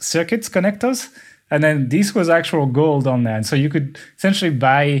circuits connectors. And then this was actual gold on there. And so you could essentially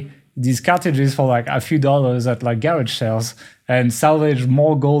buy these cartridges for like a few dollars at like garage sales and salvage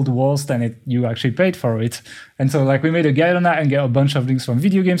more gold worth than you actually paid for it. And so like we made a guide on that and get a bunch of links from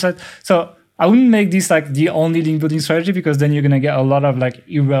video game sites. So I wouldn't make this like the only link building strategy, because then you're going to get a lot of like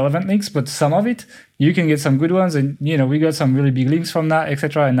irrelevant links, but some of it, you can get some good ones. And, we got some really big links from that,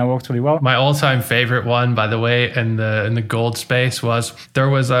 etc. And that worked really well. My all-time favorite one, by the way, in the gold space was there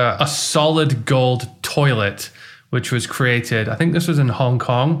was a solid gold toilet, which was created, I think this was in Hong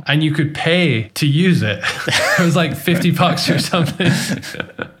Kong, and you could pay to use it. It was like $50 or something.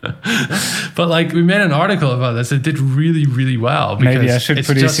 But like we made an article about this. It did really, really well. Maybe I should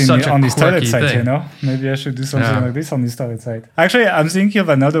put this on this toilet site, Maybe I should do something like this on this toilet site. Actually, I'm thinking of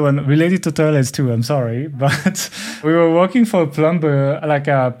another one related to toilets too. I'm sorry. But we were working for a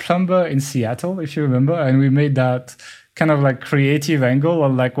plumber in Seattle, if you remember, and we made that kind of like creative angle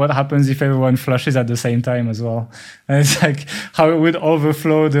on like what happens if everyone flushes at the same time as well. And it's like how it would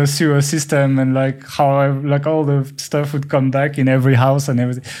overflow the sewer system and like how like all the stuff would come back in every house and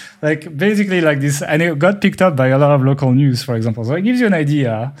everything. Like basically like this, and it got picked up by a lot of local news, for example. So it gives you an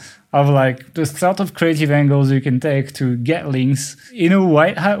idea of like the sort of creative angles you can take to get links in a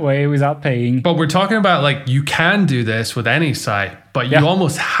white hat way without paying. But we're talking about like you can do this with any site, but you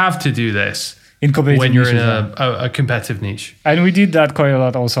almost have to do this in when you're in a competitive niche. And we did that quite a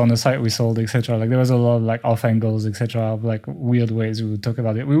lot also on the site we sold, etc. Like there was a lot of like off angles, etc. of like weird ways we would talk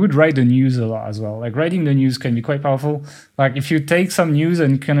about it. We would write the news a lot as well. Like writing the news can be quite powerful. Like if you take some news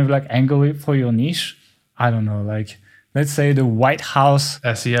and kind of like angle it for your niche, I don't know, like let's say the White House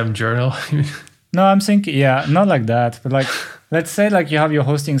SEM journal. No, I'm thinking, not like that, but like let's say like you have your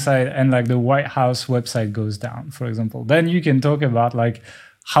hosting site and like the White House website goes down, for example. Then you can talk about like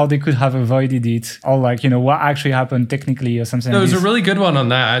how they could have avoided it, or like, what actually happened technically or something. There was a really good one on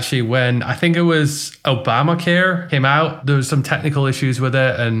that actually when I think it was Obamacare came out. There was some technical issues with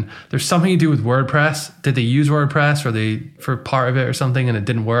it, and there's something to do with WordPress. Did they use WordPress for part of it or something and it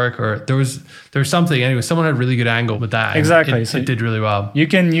didn't work, or there was something. Anyway, someone had a really good angle with that. Exactly. It did really well. You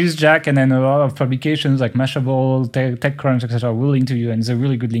can use Jack, and then a lot of publications like Mashable, TechCrunch, etc. will link to you, and it's a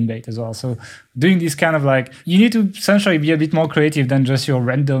really good link bait as well. So doing this kind of like, you need to essentially be a bit more creative than just your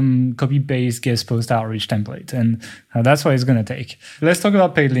random copy-paste guest post outreach template. And that's what it's going to take. Let's talk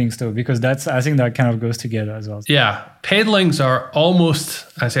about paid links though, because I think that kind of goes together as well. Yeah. Paid links are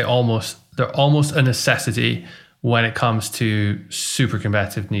almost a necessity when it comes to super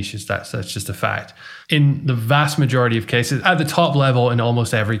competitive niches. That's just a fact. In the vast majority of cases, at the top level in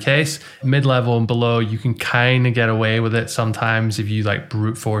almost every case, mid-level and below, you can kind of get away with it sometimes if you like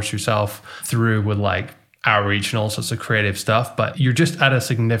brute force yourself through with like outreach and all sorts of creative stuff, but you're just at a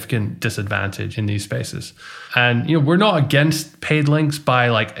significant disadvantage in these spaces. And we're not against paid links by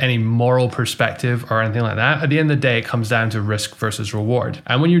like any moral perspective or anything like that. At the end of the day, it comes down to risk versus reward.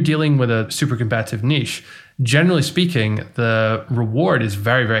 And when you're dealing with a super competitive niche, generally speaking, the reward is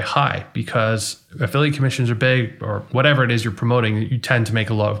very, very high because affiliate commissions are big, or whatever it is you're promoting, you tend to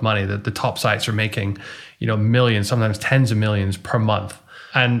make a lot of money. The top sites are making, millions, sometimes tens of millions per month.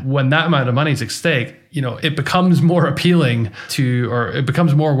 And when that amount of money is at stake, it becomes more appealing or it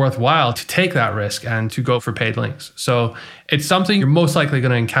becomes more worthwhile to take that risk and to go for paid links. So it's something you're most likely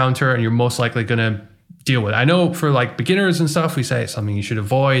going to encounter and you're most likely going to deal with. I know for like beginners and stuff, we say it's something you should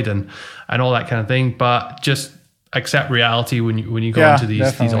avoid and all that kind of thing, but just accept reality when you go into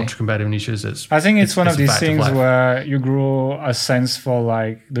these ultra competitive niches. I think it's one of these things where you grow a sense for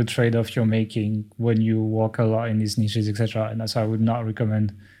like the trade-off you're making when you work a lot in these niches, etc. And that's why I would not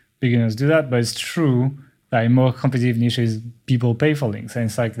recommend beginners do that. But it's true that in more competitive niches, people pay for links, and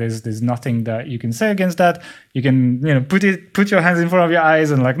it's like there's nothing that you can say against that. You can put your hands in front of your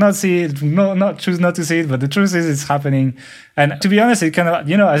eyes and like not see it, not choose not to see it. But the truth is, it's happening. And to be honest, it kind of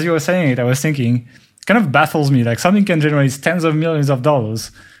as you were saying it, I was thinking. Kind of baffles me. Like something can generate tens of millions of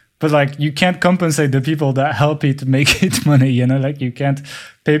dollars, but like you can't compensate the people that help it make it money. Like you can't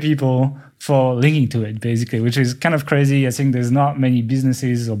pay people for linking to it, basically, which is kind of crazy. I think there's not many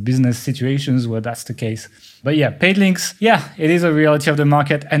businesses or business situations where that's the case. But yeah, paid links, it is a reality of the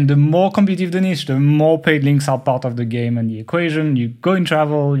market. And the more competitive the niche, the more paid links are part of the game and the equation. You go in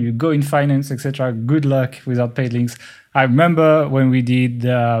travel, you go in finance, etc. Good luck without paid links. I remember when we did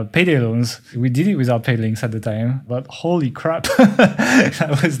payday loans, we did it without paid links at the time, but holy crap,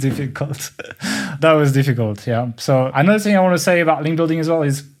 that was difficult. Yeah. So another thing I want to say about link building as well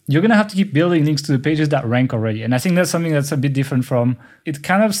is you're going to have to keep building links to the pages that rank already. And I think that's something that's a bit different from, it's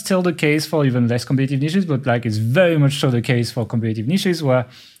kind of still the case for even less competitive niches, but like it's very much so the case for competitive niches where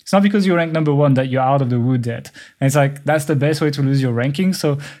it's not because you rank number one that you're out of the wood yet. And it's like, that's the best way to lose your ranking.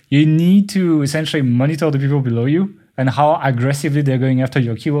 So you need to essentially monitor the people below you and how aggressively they're going after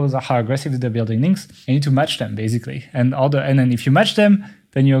your keywords or how aggressively they're building links. You need to match them, basically. And then if you match them,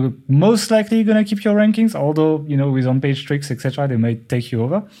 then you're most likely going to keep your rankings, although, with on-page tricks, etc., they might take you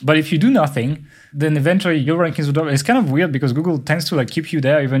over. But if you do nothing, then eventually your rankings will drop. It's kind of weird because Google tends to like keep you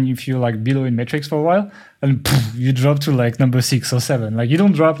there even if you're like below in metrics for a while, and you drop to like number 6 or 7. Like you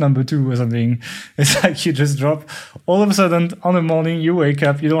don't drop number 2 or something. It's like you just drop all of a sudden on the morning, you wake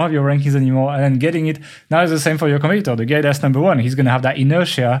up, you don't have your rankings anymore, and then getting it now is the same for your competitor. The guy that's number 1, he's going to have that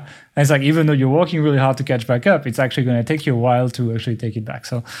inertia. And it's like, even though you're working really hard to catch back up, it's actually going to take you a while to actually take it back.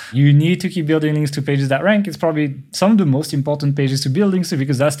 So you need to keep building links to pages that rank. It's probably some of the most important pages to build links to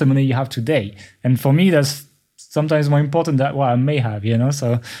because that's the money you have today. And for me, that's sometimes more important than what I may have,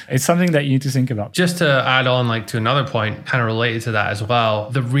 So it's something that you need to think about. Just to add on to another point, kind of related to that as well,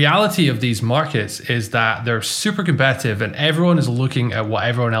 the reality of these markets is that they're super competitive and everyone is looking at what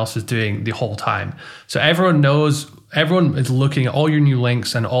everyone else is doing the whole time. So everyone is looking at all your new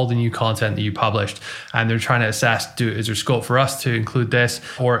links and all the new content that you published, and they're trying to assess, is there scope for us to include this?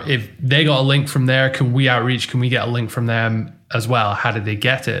 Or if they got a link from there, can we outreach? Can we get a link from them as well? How did they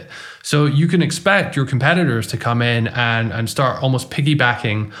get it? So you can expect your competitors to come in and start almost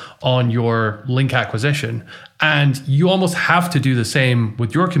piggybacking on your link acquisition. And you almost have to do the same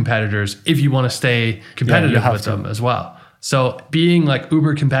with your competitors if you want to stay competitive with them as well. So being like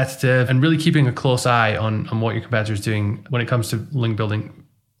uber competitive and really keeping a close eye on what your competitors doing when it comes to link building,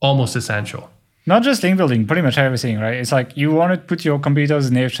 almost essential. Not just link building, pretty much everything, right? It's like you want to put your competitors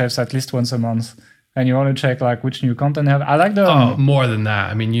in Ahrefs at least once a month. And you want to check like which new content they have. I like the more than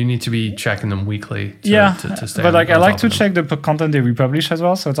that. I mean, you need to be checking them weekly to stay. But like I like to check the content they republish as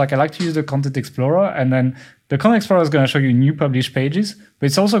well. So it's like I like to use the Content Explorer, and then the Content Explorer is going to show you new published pages, but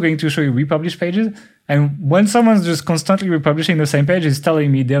it's also going to show you republished pages. And when someone's just constantly republishing the same page, it's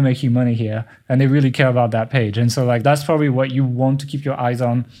telling me they're making money here and they really care about that page. And so like that's probably what you want to keep your eyes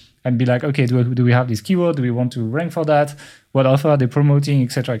on and be like, okay, do we have this keyword? Do we want to rank for that? What offer are they promoting,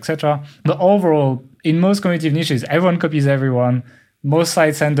 etc., etc. But overall, in most competitive niches, everyone copies everyone. Most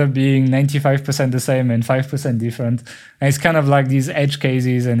sites end up being 95% the same and 5% different. And it's kind of like these edge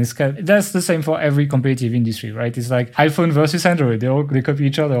cases, and that's the same for every competitive industry, right? It's like iPhone versus Android. They copy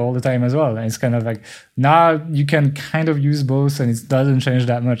each other all the time as well. And it's kind of like now you can kind of use both and it doesn't change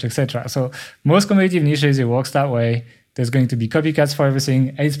that much, etc. So most competitive niches, it works that way. There's going to be copycats for everything,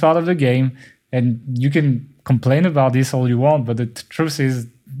 and it's part of the game. And you can complain about this all you want, but the truth is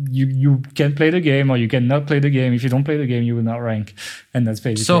you can play the game or you cannot play the game. If you don't play the game, you will not rank. And that's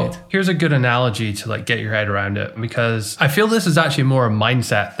basically it. So here's a good analogy to like get your head around it, because I feel this is actually more a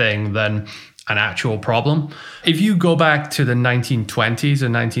mindset thing than an actual problem. If you go back to the 1920s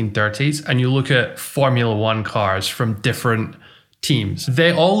and 1930s and you look at Formula One cars from different teams,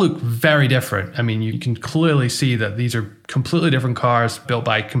 they all look very different. I mean, you can clearly see that these are completely different cars built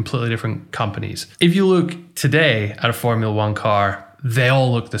by completely different companies. If you look today at a Formula One car, they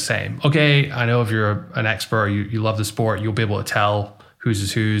all look the same. Okay, I know if you're an expert, you love the sport, you'll be able to tell whose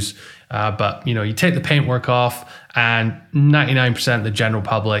is whose. But you take the paintwork off, and 99% of the general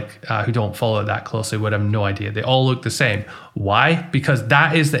public who don't follow it that closely would have no idea. They all look the same. Why? Because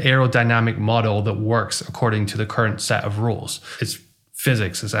that is the aerodynamic model that works according to the current set of rules. It's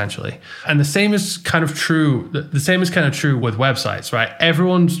physics, essentially. And the same is kind of true. The same is kind of true with websites, right?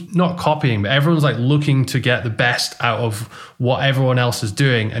 Everyone's not copying, but everyone's like looking to get the best out of what everyone else is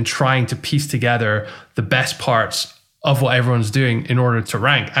doing and trying to piece together the best parts of what everyone's doing in order to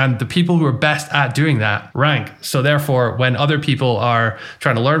rank. And the people who are best at doing that rank. So therefore, when other people are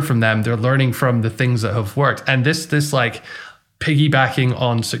trying to learn from them, they're learning from the things that have worked. And this like piggybacking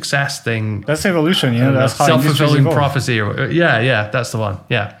on success thing. That's evolution, that's how self-fulfilling prophecy. Yeah, that's the one.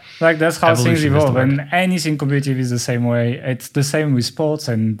 Yeah. Like that's how Evolution things evolve. the word. And anything competitive is the same way. It's the same with sports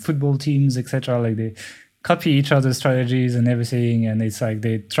and football teams, etc. Like they copy each other's strategies and everything, and it's like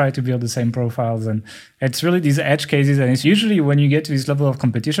they try to build the same profiles, and it's really these edge cases. And it's usually when you get to this level of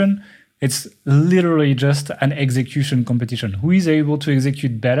competition, it's literally just an execution competition. Who is able to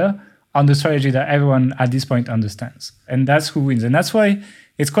execute better on the strategy that everyone at this point understands, and that's who wins. And that's why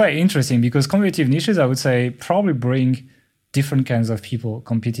it's quite interesting, because competitive niches, I would say, probably bring different kinds of people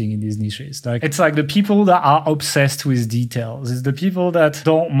competing in these niches. Like it's like the people that are obsessed with details. It's the people that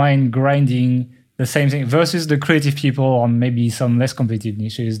don't mind grinding the same thing versus the creative people on maybe some less competitive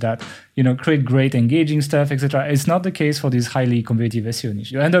niches that, create great engaging stuff, etc. It's not the case for this highly competitive SEO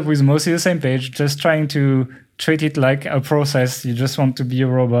niche. You end up with mostly the same page, just trying to treat it like a process. You just want to be a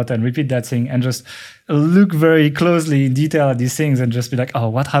robot and repeat that thing and just look very closely in detail at these things and just be like, oh,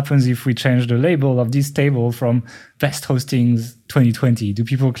 what happens if we change the label of this table from best hostings 2020? Do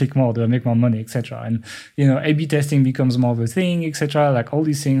people click more? Do I make more money, etc.? And, A/B testing becomes more of a thing, etc. Like all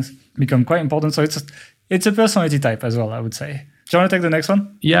these things become quite important. So it's a personality type as well, I would say. Do you want to take the next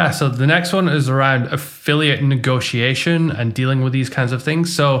one? Yeah, so the next one is around affiliate negotiation and dealing with these kinds of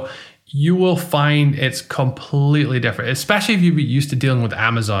things. So you will find it's completely different, especially if you're used to dealing with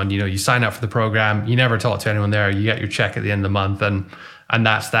Amazon. You sign up for the program, you never talk to anyone there, you get your check at the end of the month, and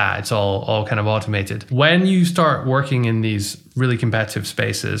that's that. It's all kind of automated. When you start working in these really competitive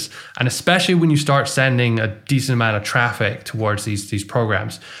spaces, and especially when you start sending a decent amount of traffic towards these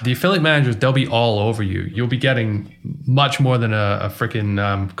programs, the affiliate managers, they'll be all over you. You'll be getting much more than a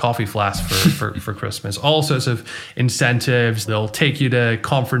freaking coffee flask for Christmas. All sorts of incentives. They'll take you to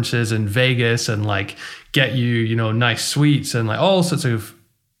conferences in Vegas and like get you, nice suites and like all sorts of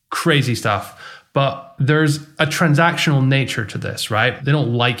crazy stuff. But there's a transactional nature to this, right? They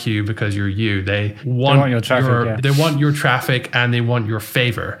don't like you because you're you. They want your traffic. They want your traffic and they want your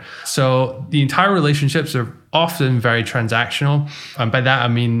favor. So the entire relationships are often very transactional. And by that, I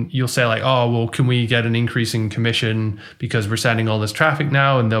mean, you'll say like, oh, well, can we get an increase in commission because we're sending all this traffic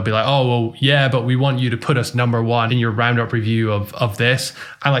now? And they'll be like, oh, well, yeah, but we want you to put us number one in your roundup review of this.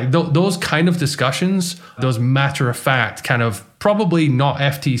 And like those kind of discussions, those matter of fact kind of probably not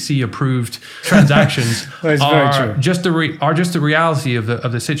FTC approved transactions are just the reality of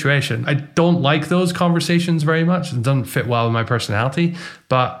the situation. I don't like those conversations very much. It doesn't fit well with my personality.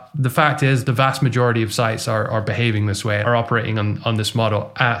 But the fact is, the vast majority of sites are behaving this way, are operating on this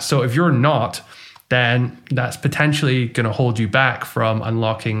model. So if you're not, then that's potentially going to hold you back from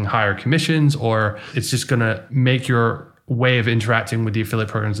unlocking higher commissions, or it's just going to make your way of interacting with the affiliate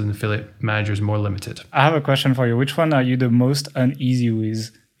programs and affiliate managers more limited. I have a question for you. Which one are you the most uneasy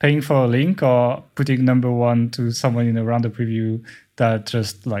with? Paying for a link or putting number one to someone in a roundup review that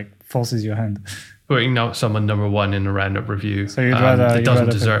just like forces your hand? Putting someone number one in a roundup review. So you'd rather it doesn't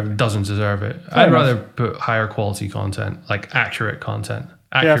deserve it. I'd rather put higher quality content, like accurate content.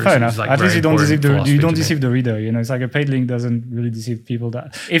 Accuracy, fair enough. Like at least you don't deceive the reader. It's like a paid link doesn't really deceive people.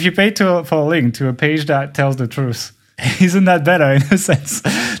 That if you pay for a link to a page that tells the truth, isn't that better in a sense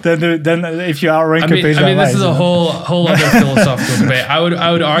than if you outrank a page? I mean, this is a whole other philosophical debate. I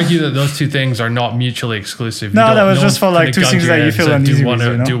would argue that those two things are not mutually exclusive. No, that was just for like two things that you feel uneasy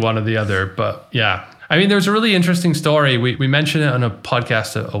with. Do one or the other, but yeah. I mean, there's a really interesting story. We mentioned it on a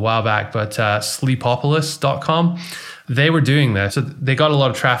podcast a while back, but Sleepopolis.com, they were doing this. So they got a lot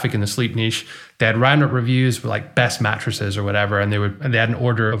of traffic in the sleep niche. They had roundup reviews with like best mattresses or whatever, and they had an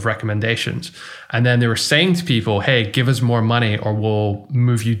order of recommendations. And then they were saying to people, hey, give us more money or we'll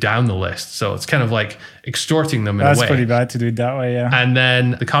move you down the list. So it's kind of like extorting them in a way. That's pretty bad to do it that way, yeah. And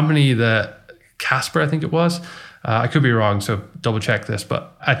then the company, Casper, I think it was, I could be wrong, so double check this,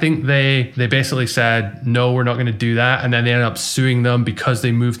 but I think they basically said, no, we're not going to do that. And then they ended up suing them because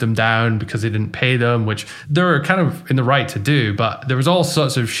they moved them down because they didn't pay them, which they're kind of in the right to do. But there was all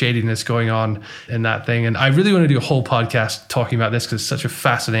sorts of shadiness going on in that thing. And I really want to do a whole podcast talking about this because it's such a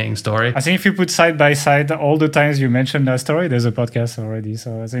fascinating story. I think if you put side by side all the times you mentioned that story, there's a podcast already.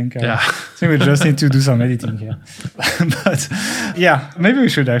 So I think we just need to do some editing here. But yeah, maybe we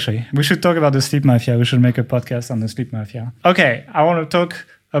should actually. We should talk about the sleep mafia. We should make a podcast on the sleep mafia. Okay, I want to talk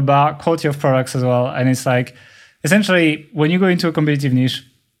about quality of products as well. And it's like, essentially, when you go into a competitive niche,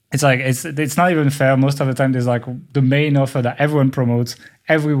 it's like, it's not even fair. Most of the time, there's like the main offer that everyone promotes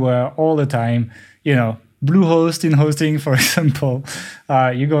everywhere, all the time. You know, Bluehost in hosting, for example.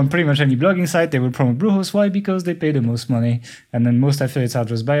 You go on pretty much any blogging site, they will promote Bluehost. Why? Because they pay the most money. And then most affiliates are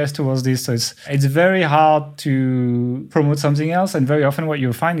just biased towards this. So it's very hard to promote something else. And very often what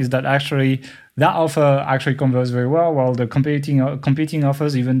you'll find is that actually that offer actually converts very well, while the competing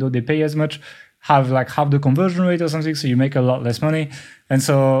offers, even though they pay as much, have like half the conversion rate or something. So you make a lot less money. And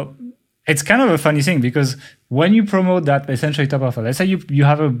so it's kind of a funny thing because when you promote that essentially top offer, let's say you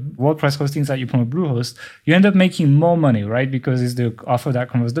have a WordPress hosting site, you promote Bluehost, you end up making more money, right? Because it's the offer that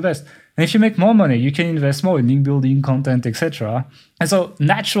converts the best. And if you make more money, you can invest more in link building, content, etc. And so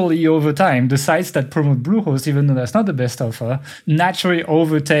naturally over time, the sites that promote Bluehost, even though that's not the best offer, naturally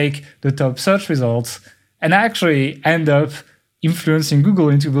overtake the top search results and actually end up influencing Google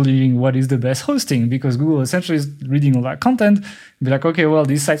into believing what is the best hosting, because Google essentially is reading all that content, be like, okay, well,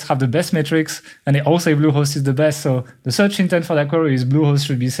 these sites have the best metrics, and they all say Bluehost is the best, so the search intent for that query is Bluehost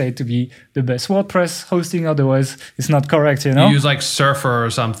should be said to be the best WordPress hosting, otherwise it's not correct, you know? You use like Surfer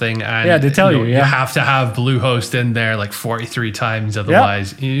or something, and yeah, they tell you have to have Bluehost in there like 43 times,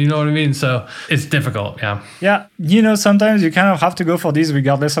 otherwise, you know what I mean? So it's difficult, Yeah, you know, sometimes you kind of have to go for these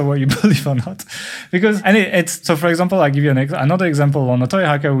regardless of what you believe or not. Because, and it's, so for example, I'll give you another example. On Authority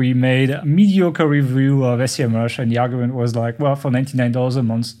Hacker, we made a mediocre review of SEMrush, and the argument was like, well, for $99 a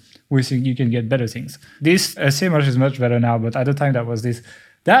month, we think you can get better things. This SEMrush is much better now, but at the time that was this.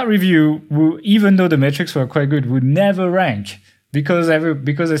 That review, even though the metrics were quite good, would never rank because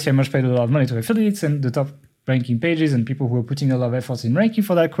SEMrush paid a lot of money to affiliates and the top ranking pages and people who are putting a lot of efforts in ranking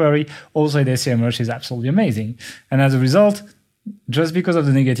for that query also the SEMrush is absolutely amazing. And as a result, just because of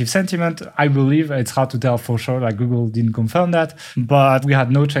the negative sentiment, I believe it's hard to tell for sure, like Google didn't confirm that, but we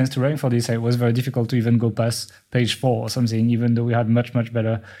had no chance to rank for this. It was very difficult to even go past page 4 or something, even though we had much, much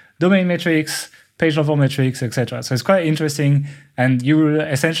better domain metrics, page level metrics, etc. So it's quite interesting. And you will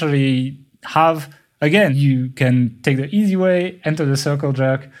essentially have, again, you can take the easy way, enter the circle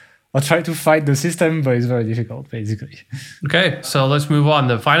jerk, or try to fight the system, but it's very difficult, basically. Okay, so let's move on.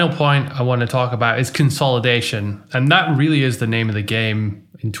 The final point I want to talk about is consolidation. And that really is the name of the game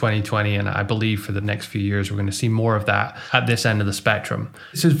in 2020. And I believe for the next few years, we're going to see more of that at this end of the spectrum.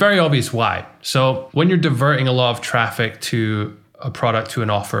 This is very obvious why. So when you're diverting a lot of traffic to a product, to an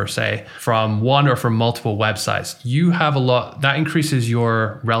offer, say, from one or from multiple websites, you have a lot, that increases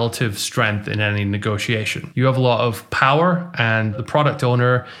your relative strength in any negotiation. You have a lot of power, and the product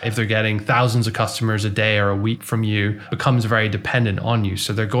owner, if they're getting thousands of customers a day or a week from you, becomes very dependent on you.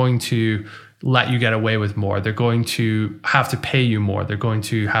 So they're going to let you get away with more. They're going to have to pay you more. They're going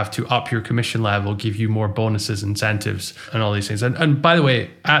to have to up your commission level, give you more bonuses, incentives, and all these things. And by the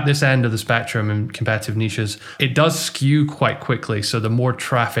way, at this end of the spectrum in competitive niches, it does skew quite quickly. So the more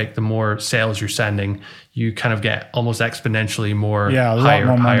traffic, the more sales you're sending, you kind of get almost exponentially more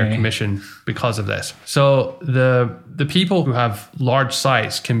higher commission because of this. So the people who have large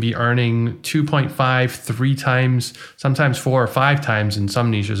sites can be earning 2.5, 3 times, sometimes 4 or 5 times in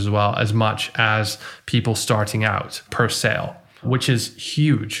some niches as well, as much as people starting out per sale, which is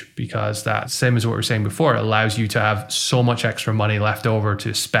huge because that, same as what we were saying before, it allows you to have so much extra money left over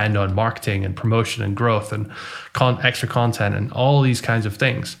to spend on marketing and promotion and growth and extra content and all these kinds of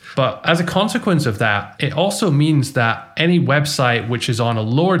things. But as a consequence of that, it also means that any website which is on a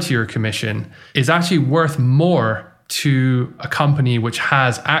lower tier commission is actually worth more to a company which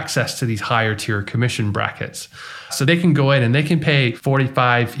has access to these higher tier commission brackets. So they can go in and they can pay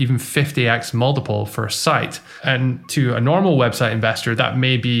 45, even 50x multiple for a site. And to a normal website investor, that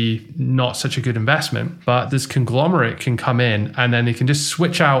may be not such a good investment, but this conglomerate can come in and then they can just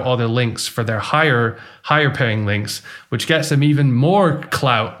switch out all their links for their higher paying links, which gets them even more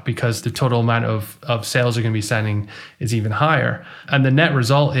clout because the total amount of sales they're going to be sending is even higher. And the net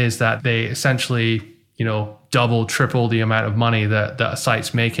result is that they essentially, double, triple the amount of money that a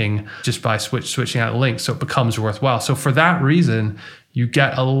site's making just by switching out links. So it becomes worthwhile. So for that reason, you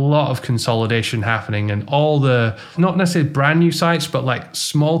get a lot of consolidation happening, and all the, not necessarily brand new sites, but like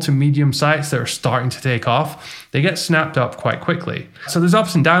small to medium sites that are starting to take off, they get snapped up quite quickly. So there's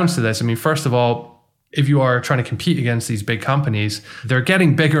ups and downs to this. I mean, first of all, if you are trying to compete against these big companies, they're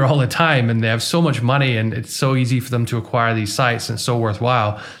getting bigger all the time and they have so much money and it's so easy for them to acquire these sites and so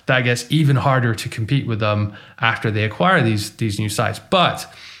worthwhile that it gets even harder to compete with them after they acquire these new sites. But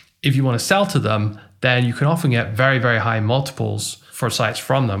if you want to sell to them, then you can often get very, very high multiples for sites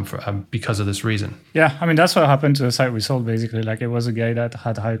from them because of this reason. Yeah, I mean, that's what happened to the site we sold, basically. Like, it was a guy that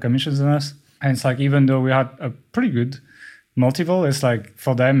had higher commissions than us. And it's like, even though we had a pretty good multiple, it's like,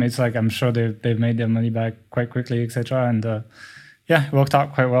 for them, it's like, I'm sure they've made their money back quite quickly, etc. And it worked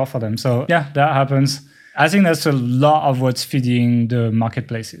out quite well for them. So yeah, that happens. I think that's a lot of what's feeding the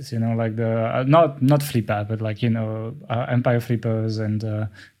marketplaces, like the, not Flippa, but like, Empire Flippers and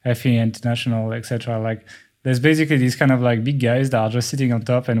FE International, etc. Like, there's basically these kind of like big guys that are just sitting on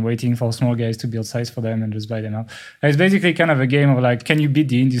top and waiting for small guys to build sites for them and just buy them out. And it's basically kind of a game of like, can you beat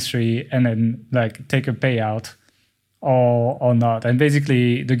the industry and then like take a payout or not? And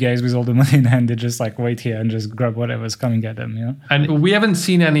basically the guys with all the money in hand, they just like wait here and just grab whatever's coming at them, And we haven't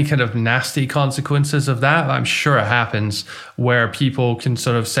seen any kind of nasty consequences of that. I'm sure it happens where people can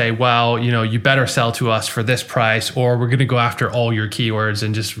sort of say, well, you better sell to us for this price, or we're going to go after all your keywords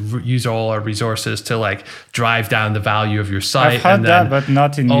and just use all our resources to like drive down the value of your site. I've heard that, but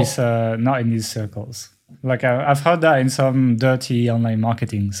not in these circles. Like I've heard that in some dirty online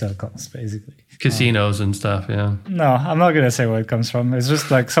marketing circles, basically. Casinos and stuff, yeah. No, I'm not gonna say where it comes from. It's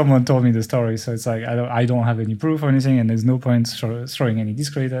just like someone told me the story, so it's like I don't have any proof or anything, and there's no point throwing any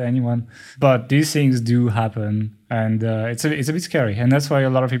discredit at anyone. But these things do happen, and it's a bit scary, and that's why a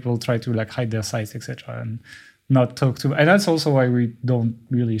lot of people try to like hide their sites, etc., and not talk to. And that's also why we don't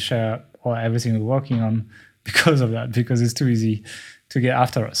really share everything we're working on because of that, because it's too easy to get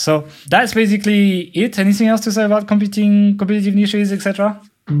after us. So that's basically it. Anything else to say about competitive niches, etc.?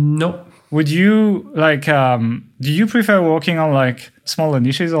 Nope. Would you like, do you prefer working on like smaller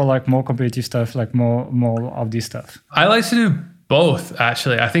niches or like more competitive stuff, like more of this stuff? I like to do both,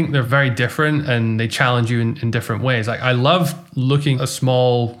 actually. I think they're very different and they challenge you in different ways. Like, I love looking at a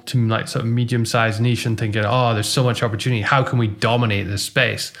small to like sort of medium-sized niche and thinking, oh, there's so much opportunity. How can we dominate this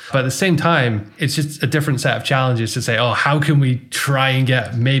space? But at the same time, it's just a different set of challenges to say, oh, how can we try and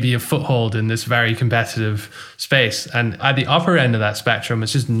get maybe a foothold in this very competitive space? And at the upper end of that spectrum,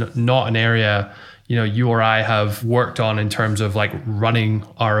 it's just not an area you or I have worked on in terms of like running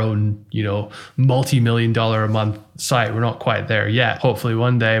our own, multi-million dollar a month site. We're not quite there yet. Hopefully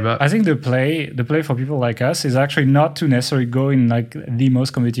one day, but I think the play for people like us is actually not to necessarily go in like the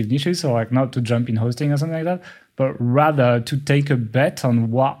most competitive niches, or like not to jump in hosting or something like that, but rather to take a bet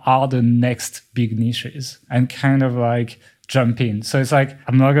on what are the next big niches and kind of like jump in. So it's like,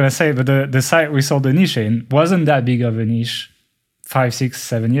 I'm not going to say, but the site we sold the niche in wasn't that big of a niche 5, 6,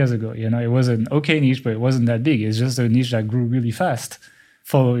 7 years ago. It was an okay niche, but it wasn't that big. It's just a niche that grew really fast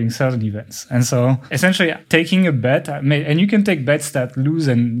following certain events. And so essentially taking a bet, and you can take bets that lose,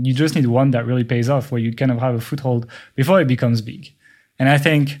 and you just need one that really pays off, where you kind of have a foothold before it becomes big. And I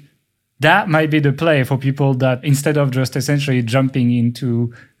think that might be the play for people that instead of just essentially jumping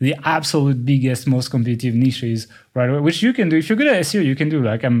into the absolute biggest, most competitive niches right away, which you can do. If you're good at SEO, you can do.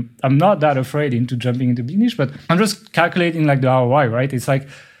 Like, I'm not that afraid into jumping into big niche, but I'm just calculating like the ROI, right? It's like,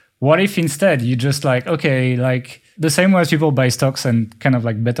 what if instead you just like, okay, like the same way as people buy stocks and kind of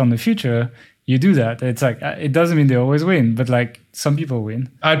like bet on the future, you do that. It's like, it doesn't mean they always win, but like some people win.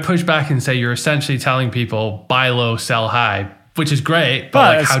 I'd push back and say you're essentially telling people buy low, sell high, which is great,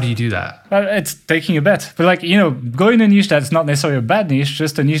 but like, how do you do that? It's taking a bet. But like, go in a niche that's not necessarily a bad niche,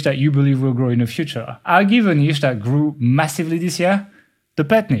 just a niche that you believe will grow in the future. I'll give a niche that grew massively this year, the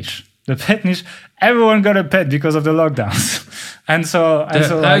pet niche. The pet niche, everyone got a pet because of the lockdowns.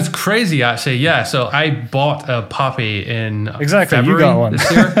 That's crazy, actually. Yeah. So I bought a puppy in February you got one. This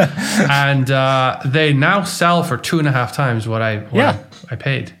year, and they now sell for 2.5 times what I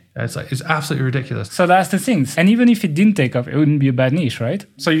paid. It's absolutely ridiculous. So that's the thing. And even if it didn't take off, it wouldn't be a bad niche, right?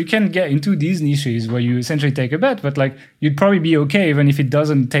 So you can get into these niches where you essentially take a bet, but like you'd probably be okay even if it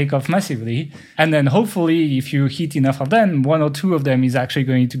doesn't take off massively. And then hopefully if you hit enough of them, 1 or 2 of them is actually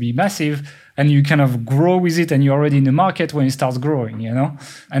going to be massive, and you kind of grow with it, and you're already in the market when it starts growing,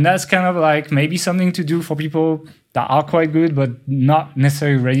 And that's kind of like maybe something to do for people that are quite good, but not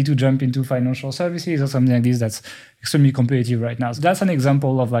necessarily ready to jump into financial services or something like this that's extremely competitive right now. So that's an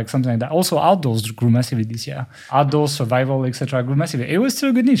example of like something like that. Also, outdoors grew massively this year. Outdoors, survival, etc. grew massively. It was still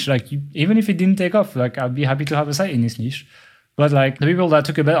a good niche. Like even if it didn't take off, like I'd be happy to have a site in this niche. But like the people that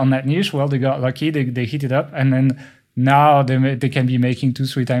took a bet on that niche, well, they got lucky. They hit it up, and then now they can be making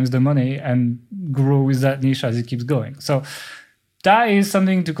 2-3 times the money and grow with that niche as it keeps going. So that is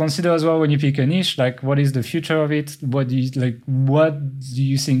something to consider as well when you pick a niche. Like, what is the future of it? What do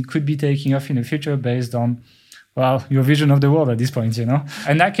you think could be taking off in the future based on, well, your vision of the world at this point,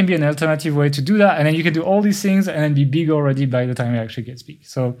 And that can be an alternative way to do that. And then you can do all these things and then be big already by the time it actually gets big.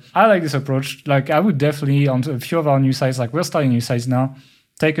 So I like this approach. Like, I would definitely, on a few of our new sites, like we're starting new sites now,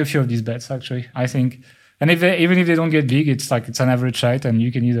 take a few of these bets, actually, I think. And even if they don't get big, it's an average site and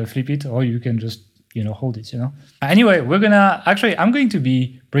you can either flip it or you can just, hold it, Anyway, I'm going to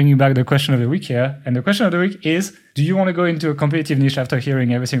be bringing back the question of the week here. And the question of the week is, do you want to go into a competitive niche after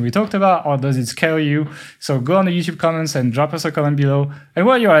hearing everything we talked about, or does it scare you? So go on the YouTube comments and drop us a comment below. And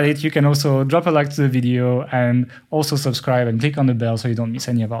while you're at it, you can also drop a like to the video and also subscribe and click on the bell so you don't miss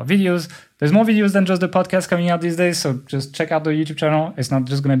any of our videos. There's more videos than just the podcast coming out these days, so just check out the YouTube channel. It's not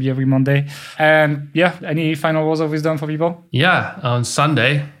just going to be every Monday. And yeah, any final words of wisdom for people? Yeah, on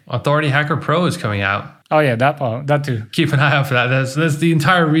Sunday, Authority Hacker Pro is coming out. Oh yeah, that too. Keep an eye out for that. That's the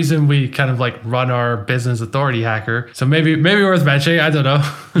entire reason we kind of run our business, Authority Hacker. So maybe worth mentioning. I don't know.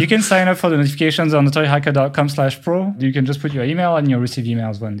 You can sign up for the notifications on authorityhacker.com/pro. You can just put your email and you'll receive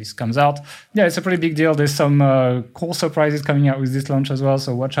emails when this comes out. Yeah, it's a pretty big deal. There's some cool surprises coming out with this launch as well.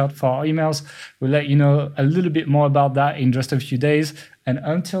 So watch out for our emails. We'll let you know a little bit more about that in just a few days. And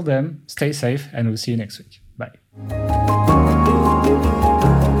until then, stay safe and we'll see you next week. Bye.